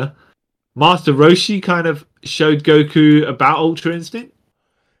manga, Master Roshi kind of showed Goku about Ultra Instinct.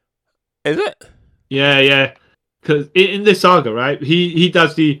 Is it? Yeah. Because in this saga, right, he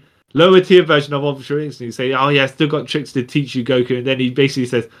does the lower tier version of Ultra Instinct. He say, oh yeah, still got tricks to teach you, Goku, and then he basically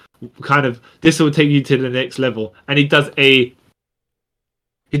says, kind of, this will take you to the next level. And he does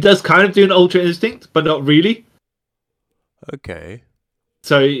kind of do an Ultra Instinct, but not really. Okay.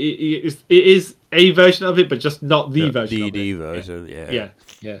 So it is a version of it, but just not the version. The version, yeah.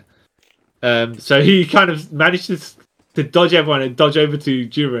 So he kind of manages to dodge everyone and dodge over to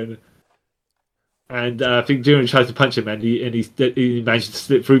Jiren. And I think Jiren tries to punch him, and he manages to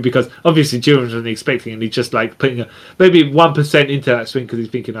slip through because obviously Jiren wasn't expecting, and he's just like putting maybe 1% into that swing because he's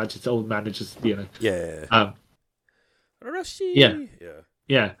thinking, "I just old man, just Yeah.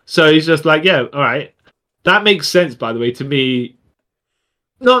 Yeah. So he's just like, yeah, all right, that makes sense. By the way, to me,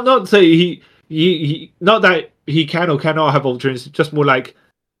 not to say he not that he can or cannot have Ultra Instinct, just more like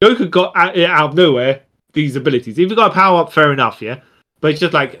Goku got out of nowhere these abilities. If you got a power up, fair enough, yeah. But it's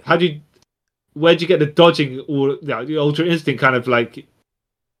just like, where'd you get the dodging or the Ultra Instinct kind of like?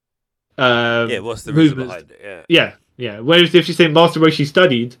 What's the reason behind it? Yeah. Whereas if you say Master Roshi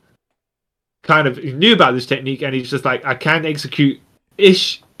studied, kind of knew about this technique, and he's just like, I can execute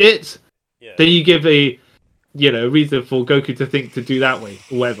it. Yeah. Then you give a reason for Goku to think to do that way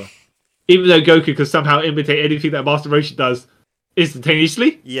or whatever. Even though Goku can somehow imitate anything that Master Roshi does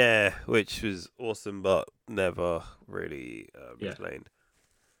instantaneously. Yeah, which was awesome, but never really explained.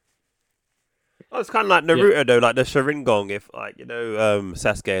 Oh, it's kind of like Naruto though, like the Sharingan. If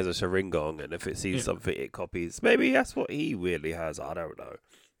Sasuke has a Sharingan, and if it sees something, it copies. Maybe that's what he really has. I don't know.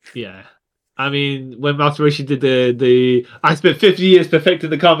 Yeah, I mean, when Master Roshi did the I spent 50 years perfecting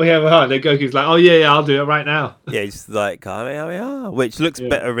the Kamehameha, and then Goku's like, oh yeah, I'll do it right now. Yeah, it's like Kamehameha, which looks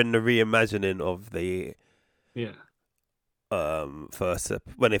better in the reimagining of the first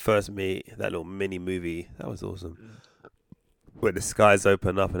when they first meet, that little mini movie. That was awesome. Where the skies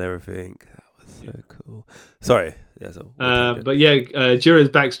open up and everything. So cool. Sorry. Yeah, but yeah, Jiren's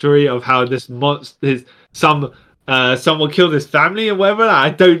backstory of how this monster, someone killed his family or whatever.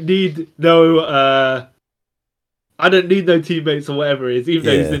 I don't need no teammates or whatever it is, even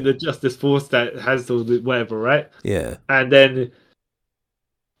though he's in the Justice Force that has all the whatever, right? Yeah. And then,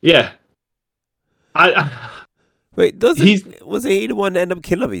 wait, was he the one that ended up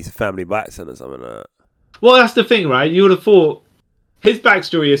killing his family by accident or something like that? Well, that's the thing, right? You would have thought his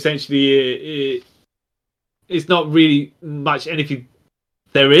backstory essentially is not really much anything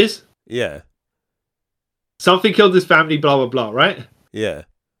there is. Yeah. Something killed his family, blah blah blah, right? Yeah.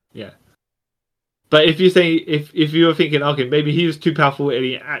 Yeah. But if you say if you were thinking, okay, maybe he was too powerful and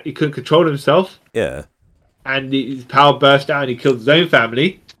he couldn't control himself. Yeah. And his power burst out and he killed his own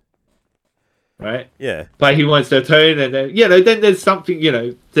family. Right? Yeah. But he wants to atone, and then there's something,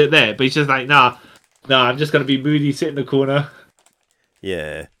 there. But he's just like, nah, I'm just gonna be moody, sit in the corner.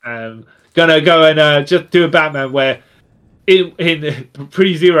 Yeah. Gonna go and just do a Batman where in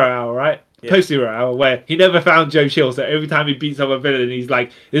pre-Zero Hour, right? Yeah. Post-Zero Hour, where he never found Joe Chill, so every time he beats up a villain, he's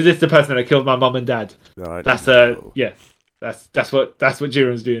like, "Is this the person that killed my mum and dad?" Right. That's that's what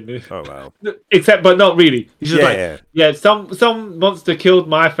Jiren's doing. Oh wow. Except, but not really. He's just some monster killed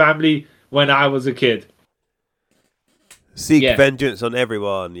my family when I was a kid. Seek vengeance on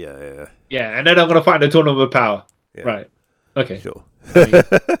everyone. Yeah. Yeah, and then I'm gonna find a tournament of power. Yeah. Right. Okay. Sure.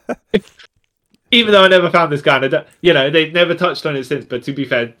 Even though I never found this guy, and they've never touched on it since. But to be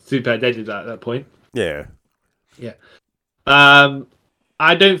fair, super they did that at that point. Yeah. Yeah.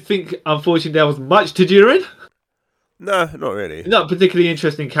 I don't think, unfortunately, there was much to Jiren. No, not really. Not a particularly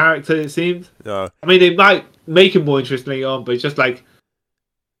interesting character, it seems. No. I mean, they might make him more interesting later on, but it's just like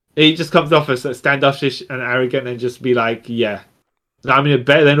he just comes off as standoffish and arrogant, and just be like, "Yeah, I'm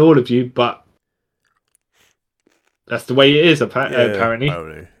better than all of you," but that's the way it is, apparently.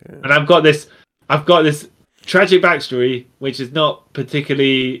 Yeah. And I've got this tragic backstory, which is not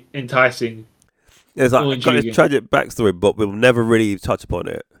particularly enticing. It's like, I've got this tragic backstory, but we'll never really touch upon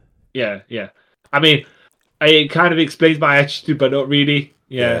it. Yeah. I mean, it kind of explains my attitude, but not really.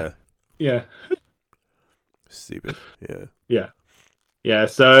 Yeah. Stupid. Yeah.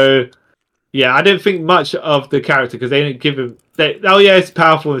 So, yeah, I don't think much of the character, because they didn't give him. It's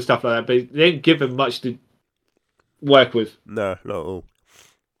powerful and stuff like that, but they didn't give him much to work with. No, not at all.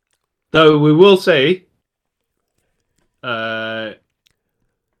 Though we will say, the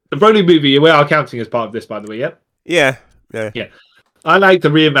Broly movie, we are counting as part of this, by the way. Yep. Yeah. I like the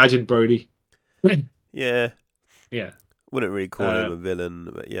reimagined Broly. Yeah. Yeah. Wouldn't really call him a villain,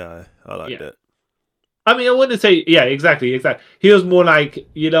 but yeah, I liked it. I mean, I wouldn't say, exactly. He was more like,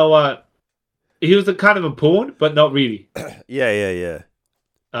 he was a kind of a pawn, but not really. Yeah.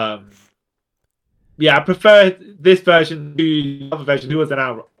 I prefer this version to the other version who was an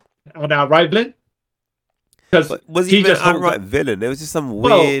outright villain. Was he even an outright villain? It was just some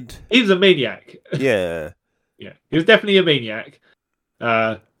weird... he was a maniac. Yeah. Yeah, he was definitely a maniac.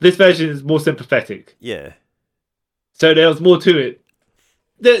 This version is more sympathetic. Yeah. So there was more to it.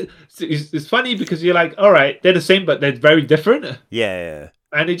 It's funny because you're like, all right, they're the same, but they're very different. Yeah.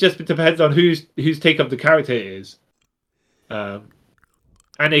 And it just depends on whose take of the character it is. And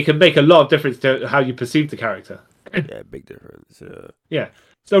it can make a lot of difference to how you perceive the character. Yeah, big difference. Yeah.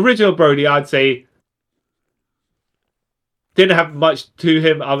 So original Broly, I'd say, didn't have much to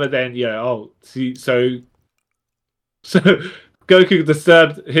him other than, so Goku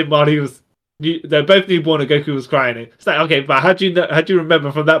disturbed him while he was... They're both newborn and Goku was crying. It's like, okay, but how do you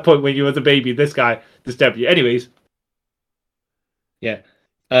remember from that point when you was a baby, this guy disturbed you? Anyways. Yeah.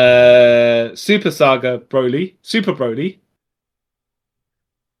 Super Broly.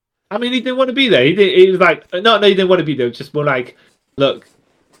 I mean, he didn't want to be there. He was like, he didn't want to be there. Just more like, look,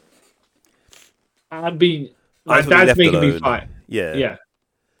 my dad's making me fight. Yeah.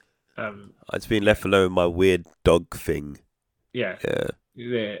 I've been left alone with my weird dog thing. Yeah.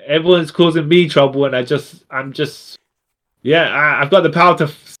 Everyone's causing me trouble, and I've got the power to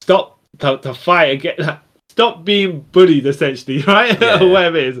stop to fight again. Stop being bullied, essentially, right? Or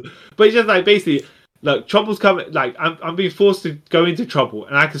whatever it is. But it's just like, basically, look, trouble's coming. Like, I'm being forced to go into trouble,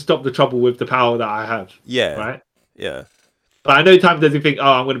 and I can stop the trouble with the power that I have. Yeah. Right. Yeah. But I know time doesn't think,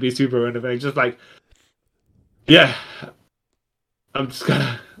 I'm going to be super or anything. It's just like, yeah, I'm just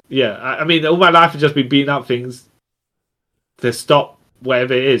gonna. Yeah, I mean, all my life has just been beating up things to stop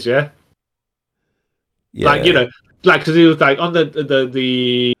whatever it is. Yeah. Like, because he was like on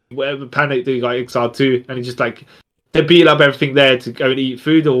the whatever planet they got exiled to, and he just like they beat up everything there to go and eat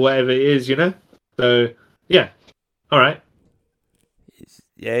food or whatever it is, So yeah, all right.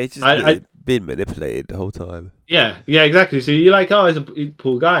 Yeah, it's just been manipulated the whole time. Yeah, exactly. So you're like, he's a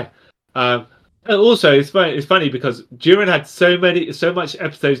poor guy. Also, it's funny because Jiren had so much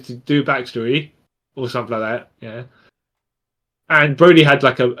episodes to do backstory or something like that. Yeah. And Broly had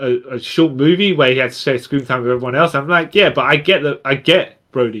like a short movie where he had to share screen time with everyone else. I'm like, yeah, but I get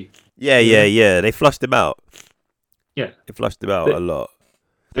Broly. Yeah. They flushed him out. Yeah. They flushed him out a lot.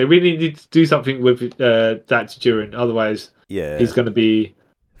 They really need to do something with that Jiren. Otherwise, he's going to be...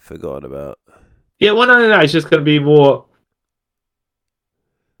 forgotten about. Yeah, no. It's just going to be more...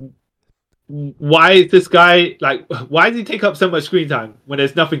 Why is this guy... Like, why does he take up so much screen time when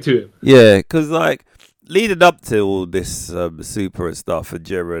there's nothing to him? Yeah, because like... leading up to all this Super and stuff and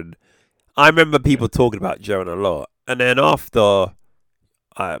Jiren, I remember people talking about Jiren a lot. And then after,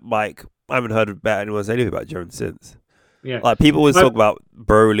 I haven't heard about anyone say anything about Jiren since. Yeah. Like, people always talk about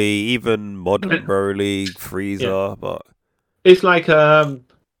Broly, even modern Broly, Frieza, but... It's like,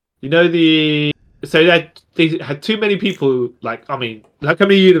 So they had too many people, like, I mean, like how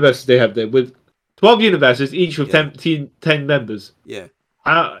many universes they have there? With 12 universes, each with 10 members. Yeah.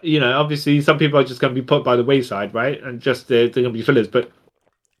 Obviously, some people are just going to be put by the wayside, right? And just they're going to be fillers. But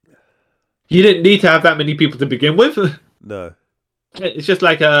you didn't need to have that many people to begin with. No, it's just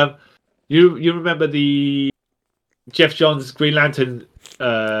like you remember the Jeff Johns Green Lantern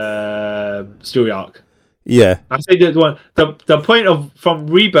story arc. Yeah, I say the point of from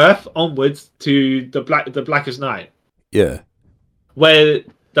Rebirth onwards to the Blackest Night. Yeah, where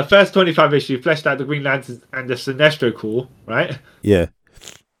the first 25 issue fleshed out the Green Lanterns and the Sinestro Corps, right? Yeah.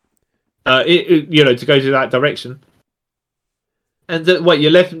 To go to that direction. And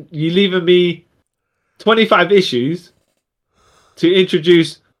you're leaving me 25 issues to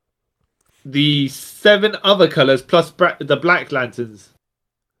introduce the 7 other colors plus the Black Lanterns.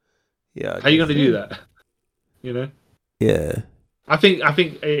 Yeah. How are you going to do that? Yeah. I think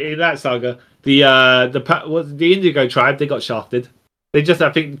in that saga, the Indigo tribe, they got shafted. They just,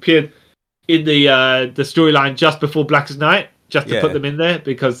 I think, appeared in the storyline just before Blackest Night, just to put them in there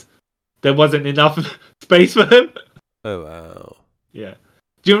because there wasn't enough space for them. Oh wow. Yeah.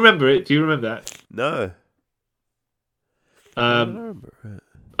 Do you remember it? Do you remember that? No. I don't remember it.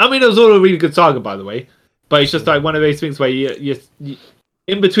 I mean, it was all a really good saga, by the way. But it's just like one of those things where you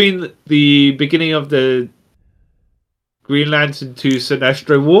in between the beginning of the Green Lantern to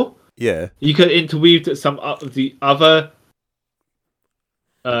Sinestro War, you could interweave some of the other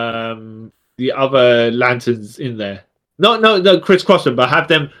lanterns in there. Not crisscross them, but have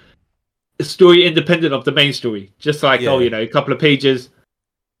them story independent of the main story. Just like a couple of pages.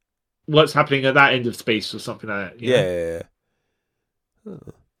 What's happening at that end of space or something like that.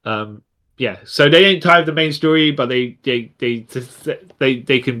 So they ain't tied the main story, but they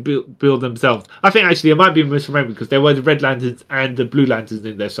can build themselves. I think actually I might be misremembering because there were the Red Lanterns and the Blue Lanterns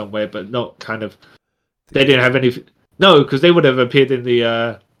in there somewhere, but not kind of. They didn't have any. No, because they would have appeared in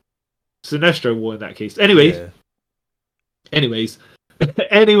the Sinestro War in that case. Anyways,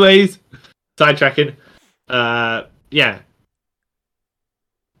 sidetracking.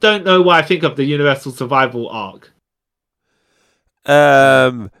 Don't know why I think of the Universal Survival arc.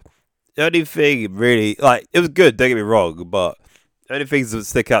 The only thing really, it was good, don't get me wrong, but the only things that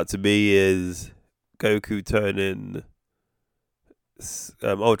stick out to me is Goku turning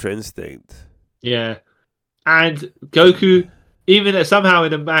Ultra Instinct. Yeah. And Goku, even somehow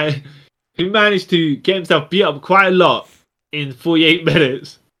he managed to get himself beat up quite a lot in 48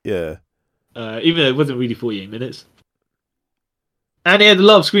 minutes. Yeah. Even though it wasn't really 48 minutes. And he had a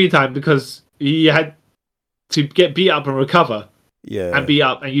lot of screen time because he had to get beat up and recover. Yeah. And beat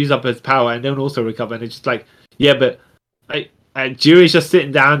up and use up his power and then also recover. And it's just like, but Jiro's just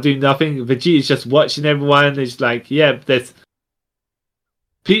sitting down doing nothing. Vegeta's just watching everyone. It's like, there's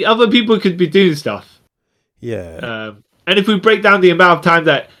other people could be doing stuff. Yeah. And if we break down the amount of time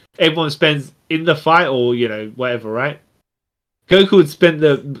that everyone spends in the fight or, whatever, right? Goku would spend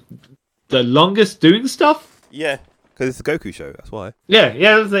the longest doing stuff. Yeah. Because it's a Goku show, that's why. Yeah,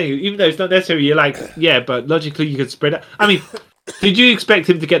 that's the thing. Even though it's not necessarily, you're like, but logically you could spread it. I mean, did you expect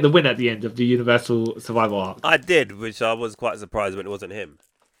him to get the win at the end of the Universal Survival arc? I did, which I was quite surprised when it wasn't him.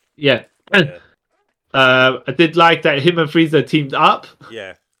 Yeah. I did like that him and Frieza teamed up.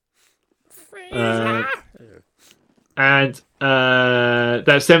 Yeah. And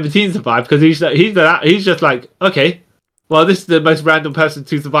that 17 survived because he's just like, okay, well, this is the most random person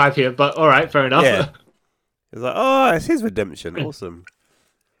to survive here, but all right, fair enough. Yeah. It's like, it's his redemption. Awesome.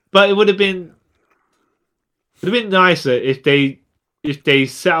 But it would have been nicer if they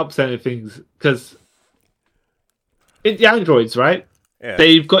set up certain things because the androids, right? Yeah.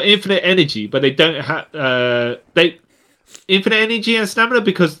 They've got infinite energy, but they don't have infinite energy and stamina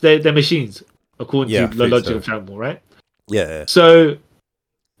because they're machines, according to the logic of Dragon Ball, right? Yeah. So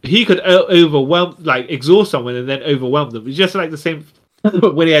he could exhaust someone and then overwhelm them. It's just like the same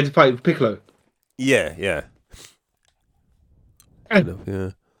when he had to fight Piccolo. Yeah. Yeah.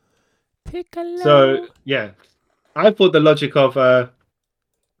 Piccolo. So I thought the logic of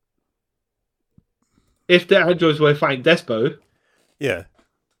if the androids were fighting Despo,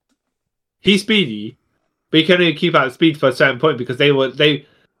 he's speedy, but he can only keep out speed for a certain point because they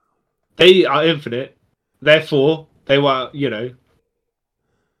are infinite. Therefore, they were if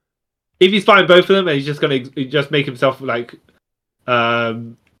he's fighting both of them and he's just gonna make himself fall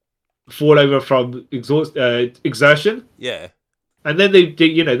over from exertion. Yeah. And then they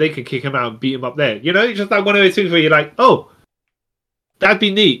can kick him out and beat him up there. It's just like one of those things where you're like, oh, that'd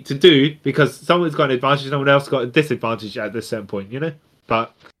be neat to do because someone's got an advantage, someone else got a disadvantage at this certain point,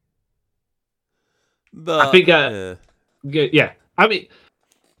 But I think, I mean,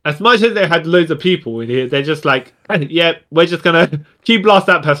 as much as they had loads of people in here, they're just like, we're just gonna keep blast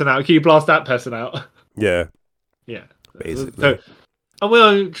that person out, keep blast that person out. Yeah. Yeah. Basically. So, and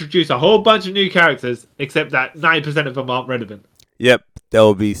we'll introduce a whole bunch of new characters, except that 90% of them aren't relevant. Yep,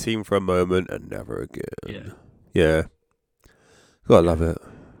 they'll be seen for a moment and never again. Yeah. Gotta love it.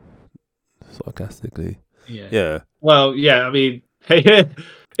 Sarcastically. Yeah. Well, I mean, it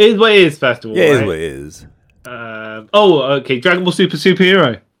is what it is, first of all. Yeah, it is what it is. Okay, Dragon Ball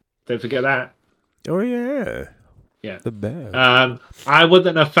Superhero. Don't forget that. Oh, yeah. Yeah. The badge. I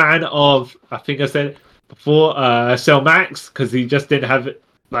wasn't a fan of. I think I said before. Cell Max because he just didn't have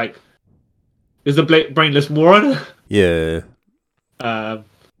like. Is a brainless moron. Yeah. Yeah.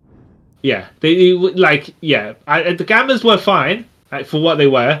 The Gammas were fine. Like, for what they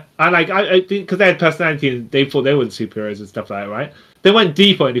were, I because they had personality and they thought they were the superheroes and stuff like that, right? They weren't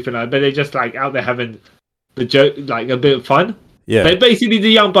deep or anything like that, but they're just like out there having the joke, like a bit of fun. Yeah, they're basically the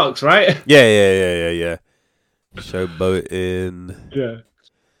Young Bucks, right? Yeah. Showboating.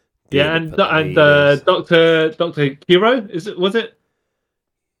 Yeah, and Doctor Hero was it?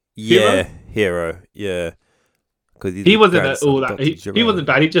 Yeah, Hero. Yeah, because he wasn't all that. He wasn't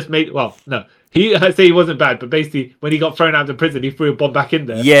bad. He just made I say he wasn't bad, but basically when he got thrown out of prison, he threw a bomb back in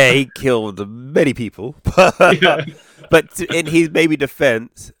there. Yeah, he killed many people. But in his maybe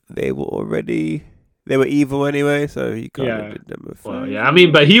defense, they were evil anyway, so he kind of did them a favor. Well, I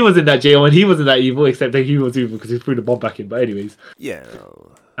mean, but he was in that jail and he wasn't that evil, except that he was evil because he threw the bomb back in. But anyways, yeah.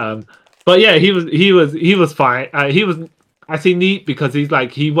 But yeah, he was fine. He was, I say, neat because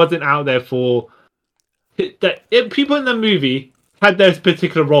he wasn't out there for people in the movie had those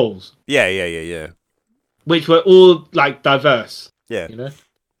particular roles. Yeah. Which were all like diverse. Yeah. You know?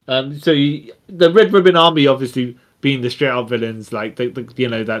 So the Red Ribbon Army obviously being the straight up villains, like the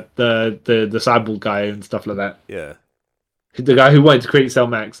cyborg guy and stuff like that. Yeah. The guy who wanted to create Cell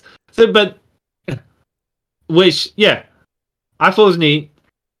Max. So but which I thought was neat.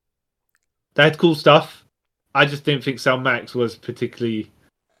 They had cool stuff. I just didn't think Cell Max was particularly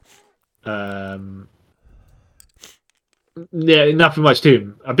nothing much to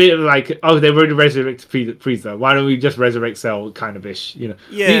him. A bit like, they've already resurrected Frieza. Why don't we just resurrect Cell, kind of ish? You know,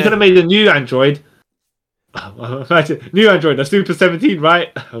 you could have made a new android. New android, a Super 17, right?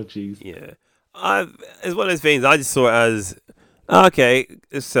 Oh, jeez. Yeah, it's one of those things. I just saw it as okay.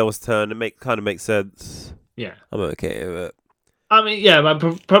 It's Cell's turn. It kind of makes sense. Yeah, I'm okay with it. I mean, I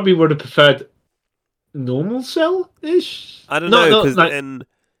probably would have preferred normal Cell-ish. I don't know because in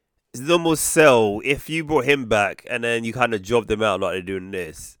normal Cell, if you brought him back and then you kind of jobbed him out like they're doing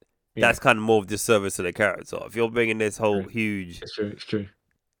this, that's kind of more of disservice to the character. If you're bringing this whole huge, it's true.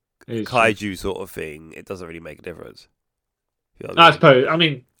 Kaiju sort of thing, it doesn't really make a difference. I suppose. I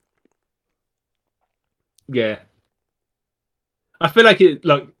mean, yeah. I feel like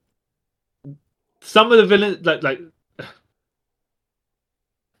some of the villains, like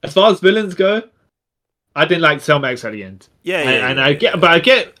as far as villains go, I didn't like Cell Max at the end. I get what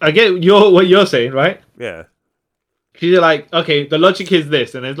you're saying, right? Yeah. Because you're like, okay, the logic is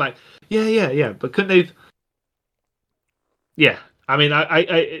this, and it's like, yeah, but couldn't they? Yeah, I mean,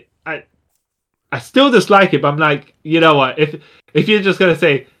 I still dislike it, but I'm like, you know what? If you're just gonna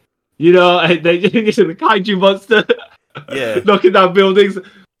say, they the kaiju monster, knocking down buildings,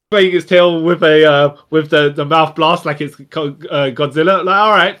 swaying his tail with the mouth blast like it's Godzilla, like,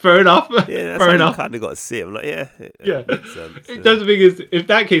 all right, fair enough. Yeah, fair enough. Kind of got to see him, like, it makes sense. It doesn't mean is in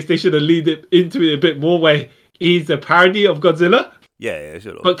that case they should have leaned it into it a bit more, where he's a parody of Godzilla. Yeah,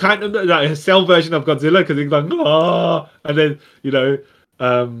 sure. But kind of like a Cell version of Godzilla, because he's like, and then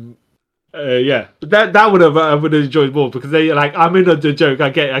that would have I would have enjoyed more, because they like, I'm in the joke. I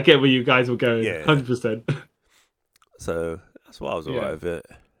get where you guys were going. 100%. So that's why I was alright with it.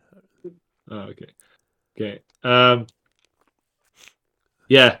 Oh, okay.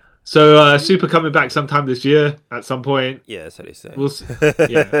 Yeah. So Super coming back sometime this year at some point. Yeah, that's what they say. We'll see.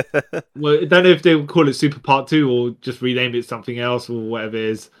 Yeah. Well, I don't know if they will call it Super Part 2 or just rename it something else or whatever it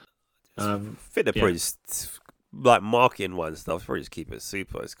is. Fit the probably just, like marketing one stuff. Probably just keep it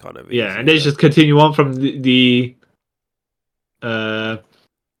Super. It's kind of easy, and they just continue on from the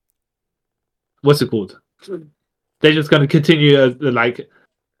what's it called? They're just going to continue like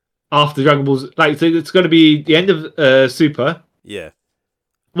after Dragon Ball's, like, so it's going to be the end of Super. Yeah.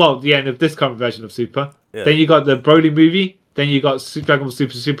 Well, the end of this current version of Super. Yeah. Then you got the Broly movie. Then you got Dragon Ball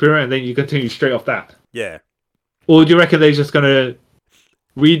Super, and then you continue straight off that. Yeah. Or do you reckon they're just going to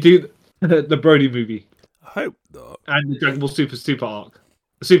redo the Broly movie? I hope not. And the Dragon Ball Super arc,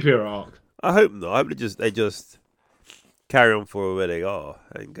 superhero arc. I hope not. I hope they just carry on for where they are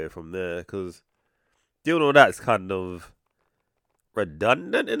and go from there, because doing all that's kind of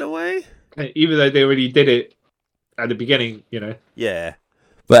redundant in a way. Even though they already did it at the beginning, Yeah.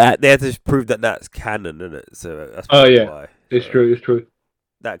 But they have to prove that that's canon, isn't it? So that's why. It's true.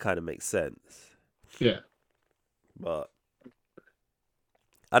 That kind of makes sense. Yeah. But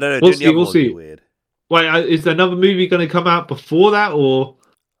I don't know. We'll see. Weird. Wait, is another movie going to come out before that, or?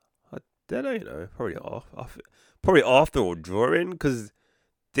 I don't know. Probably after or during, because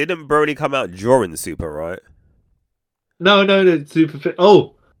didn't Broly come out during Super, right? No, the Super.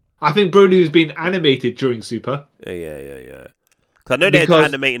 Oh, I think Broly was being animated during Super. Yeah. Cause I know they're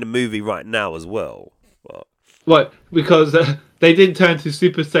animating a movie right now as well. But... What? Because they didn't turn to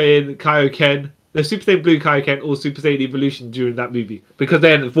Super Saiyan Kaioken, the Super Saiyan Blue Kaioken or Super Saiyan Evolution during that movie because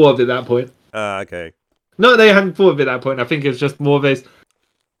they hadn't thought of it at that point. Okay. No, they hadn't thought of it at that point. I think it's just more of this.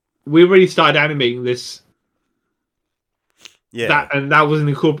 We already started animating this. Yeah. That wasn't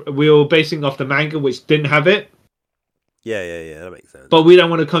incorporated. We were basing off the manga, which didn't have it. Yeah. That makes sense. But we don't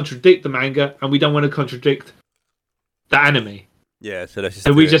want to contradict the manga, and we don't want to contradict the anime. Yeah, so let's just.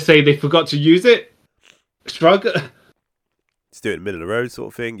 So we just say they forgot to use it. Shrug. Just do it in the middle of the road, sort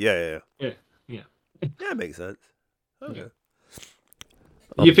of thing. Yeah. Yeah, it makes sense. Okay.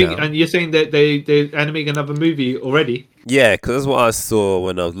 You think, and you're saying that they're animating another movie already? Yeah, because that's what I saw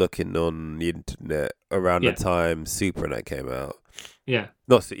when I was looking on the internet around the time Super and that came out. Yeah.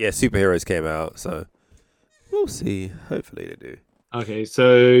 Superheroes came out, so we'll see. Hopefully they do. Okay,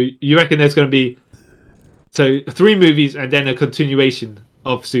 so you reckon there's going to be 3 movies and then a continuation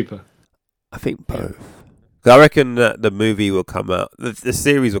of Super? I think both. I reckon that the movie will come out. The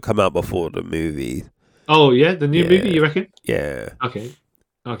series will come out before the movie. Oh yeah, the new movie. You reckon? Yeah. Okay.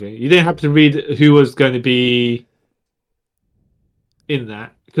 You didn't have to read who was going to be in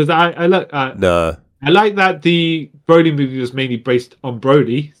that because I like. No. I like that the Broly movie was mainly based on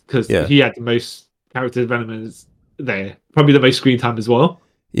Broly because he had the most character development there, probably the most screen time as well.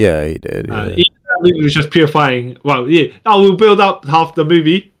 Yeah, he did. Yeah. Even that movie was just purifying. Well, yeah. We'll build up half the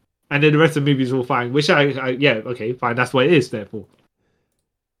movie, and then the rest of the movies will fine. Which okay, fine. That's what it is. Therefore,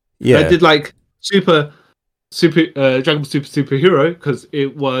 I did like Dragon Ball Super Superhero because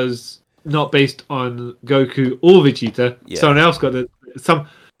it was not based on Goku or Vegeta. Yeah. Someone else got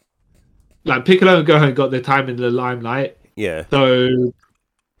like Piccolo and Gohan got their time in the limelight. Yeah. So,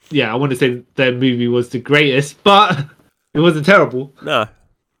 I want to say their movie was the greatest, but it wasn't terrible. No.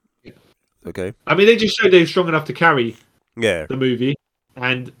 Okay. I mean, they just showed they were strong enough to carry the movie,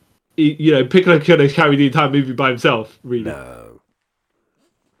 and Piccolo could have carried the entire movie by himself. Really? No.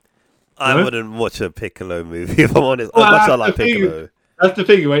 I wouldn't watch a Piccolo movie if I'm honest. Well, much I like Piccolo. That's the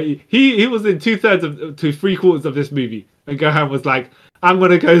thing, right? He was in 2/3 to 3/4 of this movie, and Gohan was like, "I'm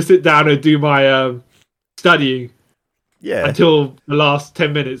gonna go sit down and do my studying." Yeah. Until the last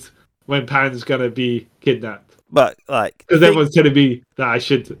 10 minutes when Pan's gonna be kidnapped. But because everyone's telling me that I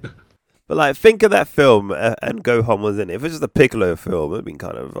should. But think of that film and Gohan was in it. If it was just a Piccolo film, it'd been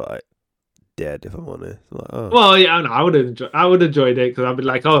kind of like dead. If I'm honest. Well, yeah, I would have enjoyed it because I'd be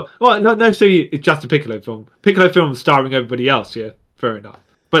like, oh, well, not necessarily it's just a Piccolo film. Piccolo film starring everybody else. Yeah, fair enough.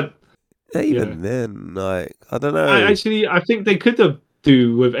 But even then, I don't know. I think they could have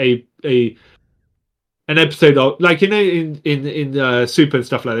do with an episode of in Super and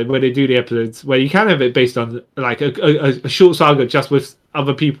stuff like that, where they do the episodes where you can have it based on like a short saga just with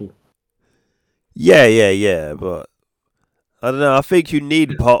other people. Yeah, but I don't know. I think you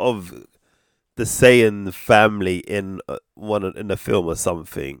need part of the Saiyan family in the film or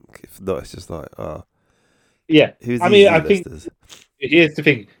something. If not, it's just like, yeah. I think here's the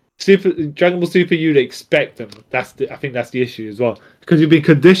thing: Dragon Ball Super, you'd expect them. I think that's the issue as well, because you've been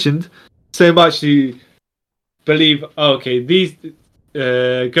conditioned so much to believe, these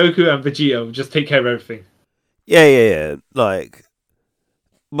Goku and Vegeta will just take care of everything. Yeah.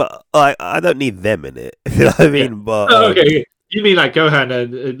 But I don't need them in it. You know what I mean? But okay. You mean like Gohan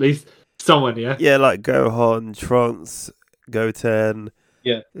and at least someone, yeah? Yeah, like Gohan, Trunks, Goten.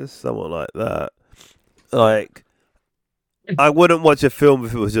 Yeah, just someone like that. Like, I wouldn't watch a film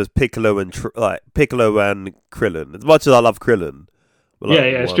if it was just Piccolo and Krillin. As much as I love Krillin.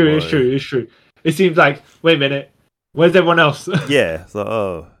 It's true. It seems like, wait a minute, where's everyone else? Yeah, it's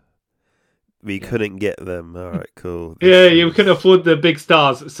like, we couldn't get them. All right, cool. You couldn't afford the big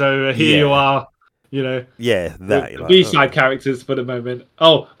stars, so here you are. Yeah, that B-side characters for the moment.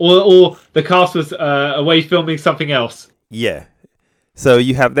 Oh, or the cast was away filming something else. Yeah, so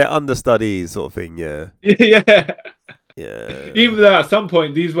you have their understudies sort of thing. Yeah. Yeah. Even though at some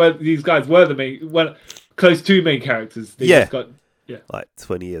point these guys were the close to main characters. They just got like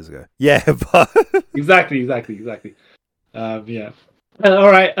 20 years ago. Yeah, but exactly. Yeah.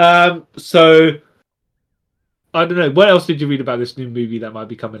 All right. So I don't know. What else did you read about this new movie that might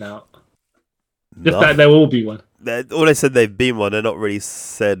be coming out? Just that there will be one. All they said they've been one. They're not really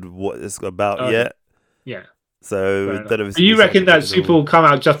said what it's about yet. Yeah. So do you reckon that Super will come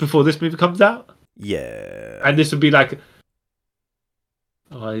out just before this movie comes out? Yeah. And this would be like,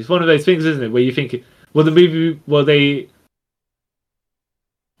 it's one of those things, isn't it? Where you think, will they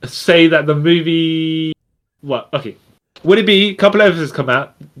say that the movie? What? Okay. Would it be a couple of episodes come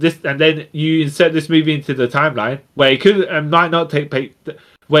out, this, and then you insert this movie into the timeline where it could and might not take place?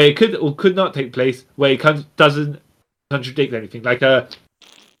 where it could or could not take place, where it doesn't contradict anything. Like,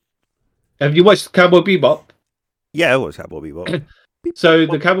 have you watched Cowboy Bebop? Yeah, I watched Cowboy Bebop. So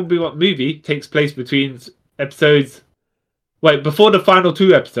the Cowboy Bebop movie takes place between episodes. Wait, before the final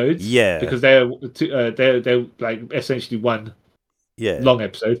 2 episodes. Yeah. Because they're like essentially one long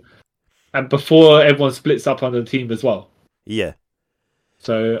episode, and before everyone splits up on the team as well. Yeah.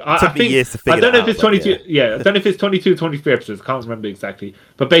 So I think I don't know if it's 22. Yeah, I don't know if it's 22 or 23 episodes. I can't remember exactly.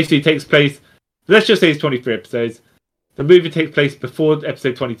 But basically, it takes place. Let's just say it's 23 episodes. The movie takes place before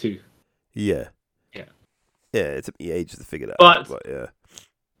episode 22. Yeah. Yeah. Yeah, it took me ages to figure that out. But yeah.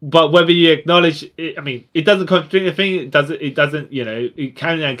 But whether you acknowledge it, I mean, it doesn't contradict anything. It doesn't. You know,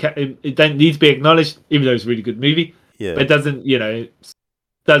 it doesn't need to be acknowledged, even though it's a really good movie. Yeah. But it doesn't. You know,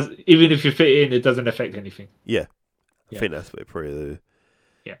 even if you fit in, it doesn't affect anything. Yeah. I think that's what probably the.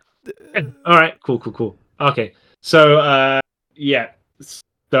 Yeah. All right. Cool. Okay. So yeah.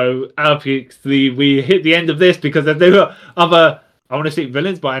 So obviously we hit the end of this because there were other, I want to say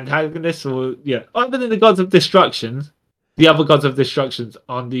villains, but antagonists, or other than the Gods of Destruction. The other Gods of Destructions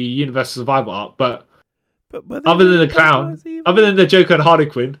on the Universal Survival arc, but other than the clown, other than the Joker and Harley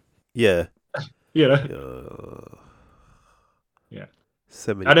Quinn, yeah.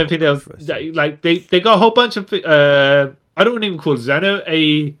 So many. I don't think there was like they got a whole bunch of. I don't even call Zeno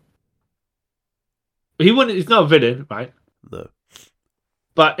a. He's not a villain, right? No.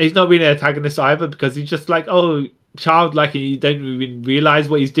 But he's not really an antagonist either because he's just like childlike, and you don't even realize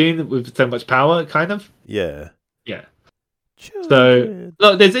what he's doing with so much power, kind of. Yeah. Yeah. So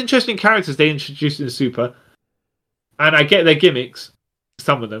look, there's interesting characters they introduced in Super, and I get their gimmicks,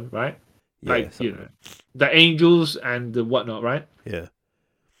 some of them, right? Yeah, like the angels and the whatnot, right? Yeah.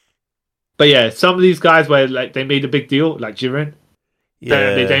 But yeah, some of these guys where like they made a big deal, like Jiren,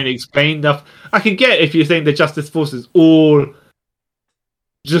 they don't explain enough. I can get if you're saying the Justice Force is all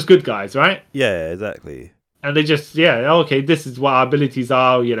just good guys, right? Yeah, exactly. And they just okay, this is what our abilities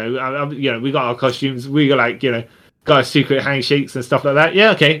are. We got our costumes. We got got our secret handshakes and stuff like that.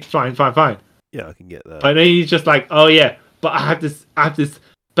 Yeah, okay, fine. Yeah, I can get that. But then he's just like, oh yeah, but I have this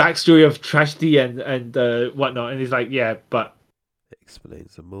backstory of tragedy and whatnot, and he's like, yeah, but explain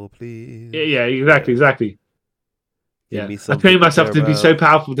some more, please. Yeah, exactly. Yeah, I trained myself to be so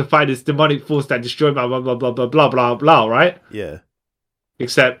powerful to fight this demonic force that destroyed my blah blah blah blah blah blah blah. Right? Yeah.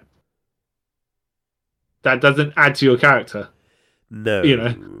 Except that doesn't add to your character. No.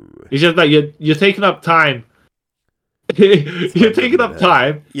 It's just like you're taking up time. You're taking up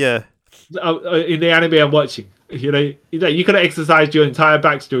time. Yeah. In the anime I'm watching, you could have exercised your entire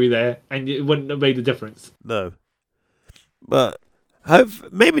backstory there, and it wouldn't have made a difference. No. But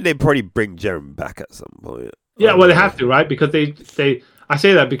maybe they probably bring Jiren back at some point. Yeah, well, they have to, right? Because they I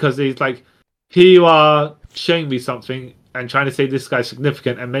say that because it's like, here you are showing me something and trying to say this guy's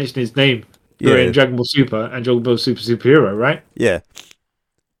significant and mention his name during Dragon Ball Super and Dragon Ball Super Superhero, right? Yeah.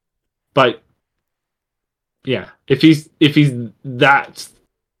 But yeah, if he's that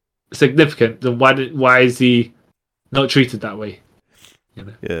significant, then why is he not treated that way?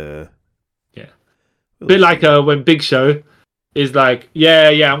 Yeah. A bit like when Big Show is like,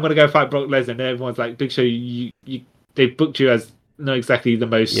 I'm gonna go fight Brock Lesnar, and everyone's like, Big Show, they booked you as not exactly the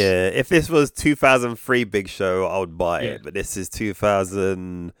most. Yeah, if this was 2003 Big Show, I would buy it, but this is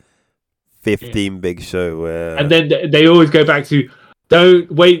 2015 Big Show, and then they always go back to,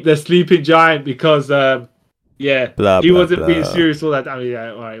 don't wait the sleeping giant because he wasn't being serious all that time.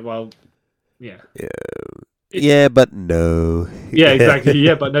 Yeah, all right, well, yeah. Yeah, but no. Yeah, exactly.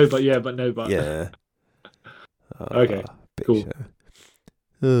 Yeah, but no, but yeah, but no, but. Yeah. Okay, cool.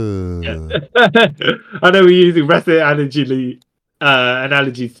 Yeah. I know we're using wrestling analogies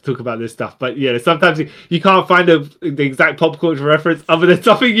to talk about this stuff, but sometimes you can't find the exact pop culture reference other than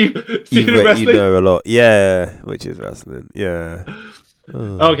something you've seen in wrestling. You know a lot, which is wrestling,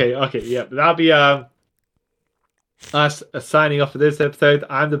 Okay, yeah, that'll be us signing off for this episode.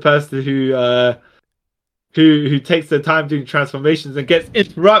 I'm the person who takes the time doing transformations and gets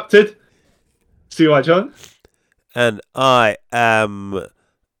interrupted. See you, John. And I am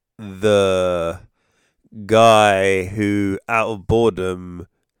the guy who, out of boredom,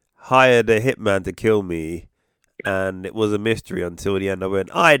 hired a hitman to kill me, and it was a mystery until the end. I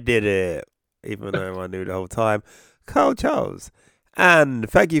went, I did it, even though I knew the whole time. Carl Charles. And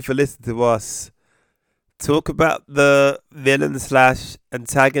thank you for listening to us talk about the villain /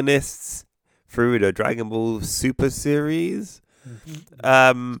 antagonists through the Dragon Ball Super series.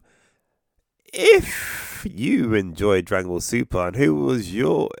 If you enjoyed Dragon Ball Super, and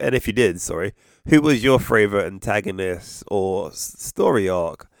if you did, who was your favorite antagonist or story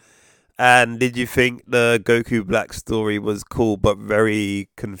arc? And did you think the Goku Black story was cool but very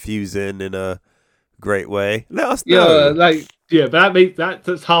confusing in a great way? Let us know. But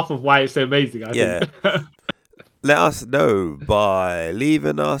that's half of why it's so amazing, I think. Let us know by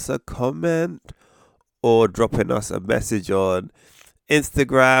leaving us a comment or dropping us a message on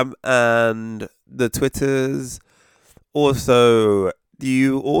Instagram and the Twitters. Also, do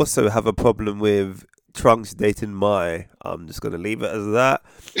you also have a problem with Trunks dating Mai? I'm just going to leave it as that.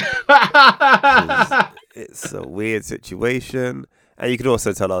 It's a weird situation. And you can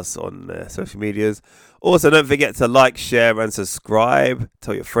also tell us on social medias. Also, don't forget to like, share, and subscribe.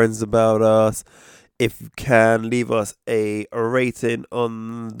 Tell your friends about us. If you can, leave us a rating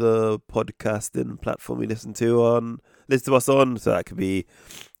on the podcasting platform you listen to us on. So that could be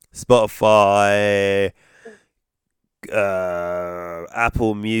Spotify,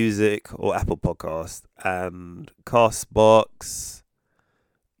 Apple Music or Apple Podcast, and Castbox.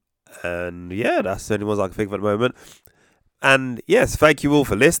 And yeah, that's the only ones I can think of at the moment. And yes, thank you all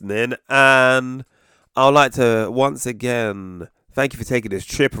for listening. And I would like to once again thank you for taking this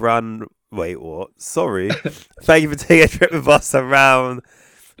trip around. Wait, what? Sorry. Thank you for taking a trip with us around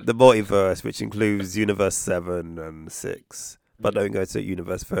the multiverse, which includes Universe 7 and 6. But don't go to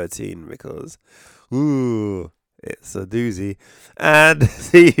Universe 13 because, it's a doozy. And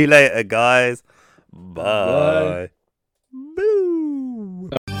see you later, guys. Bye.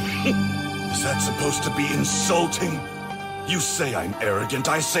 Boo. Is that supposed to be insulting? You say I'm arrogant,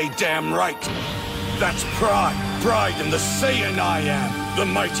 I say damn right. That's pride. Pride in the Saiyan I am. The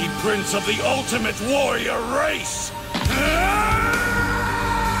mighty prince of the ultimate warrior race.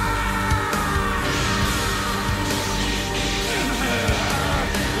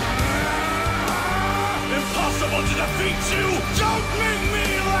 Impossible to defeat you! Don't make me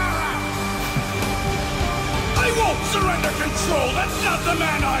laugh! I won't surrender control! That's not the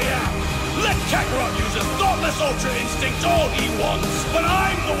man I am! Let Kakarot use his thoughtless Ultra Instinct all he wants! But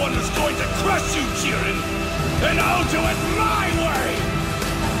I'm the one who's going to crush you, Jiren! And I'll do it my way!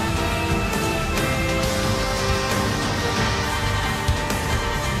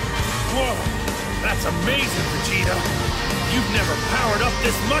 Whoa! That's amazing, Vegeta! You've never powered up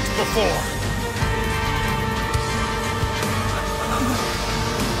this much before!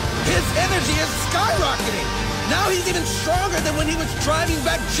 His energy is skyrocketing! Now he's even stronger than when he was driving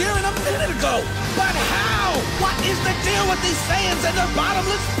back Jiren a minute ago! But how? What is the deal with these Saiyans and their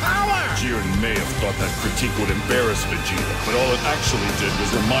bottomless power? Jiren may have thought that critique would embarrass Vegeta, but all it actually did was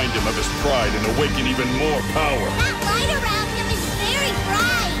remind him of his pride and awaken even more power. That light around him is very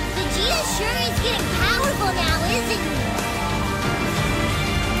bright. Vegeta sure is getting powerful now, isn't he?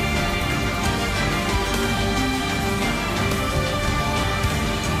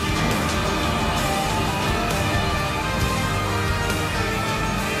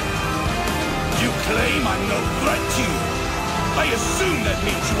 Claim I'm no threat to you. I assume that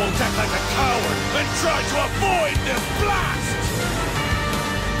means you won't act like a coward and try to avoid this blast!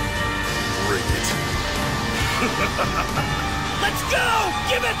 Bring it. Let's go!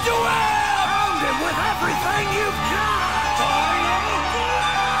 Give it to him! Pound him with everything you've got! Final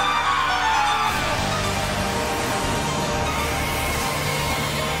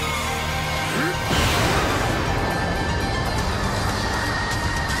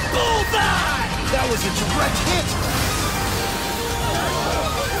Bullseye! That was a direct hit!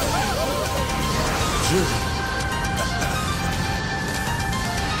 Jiren.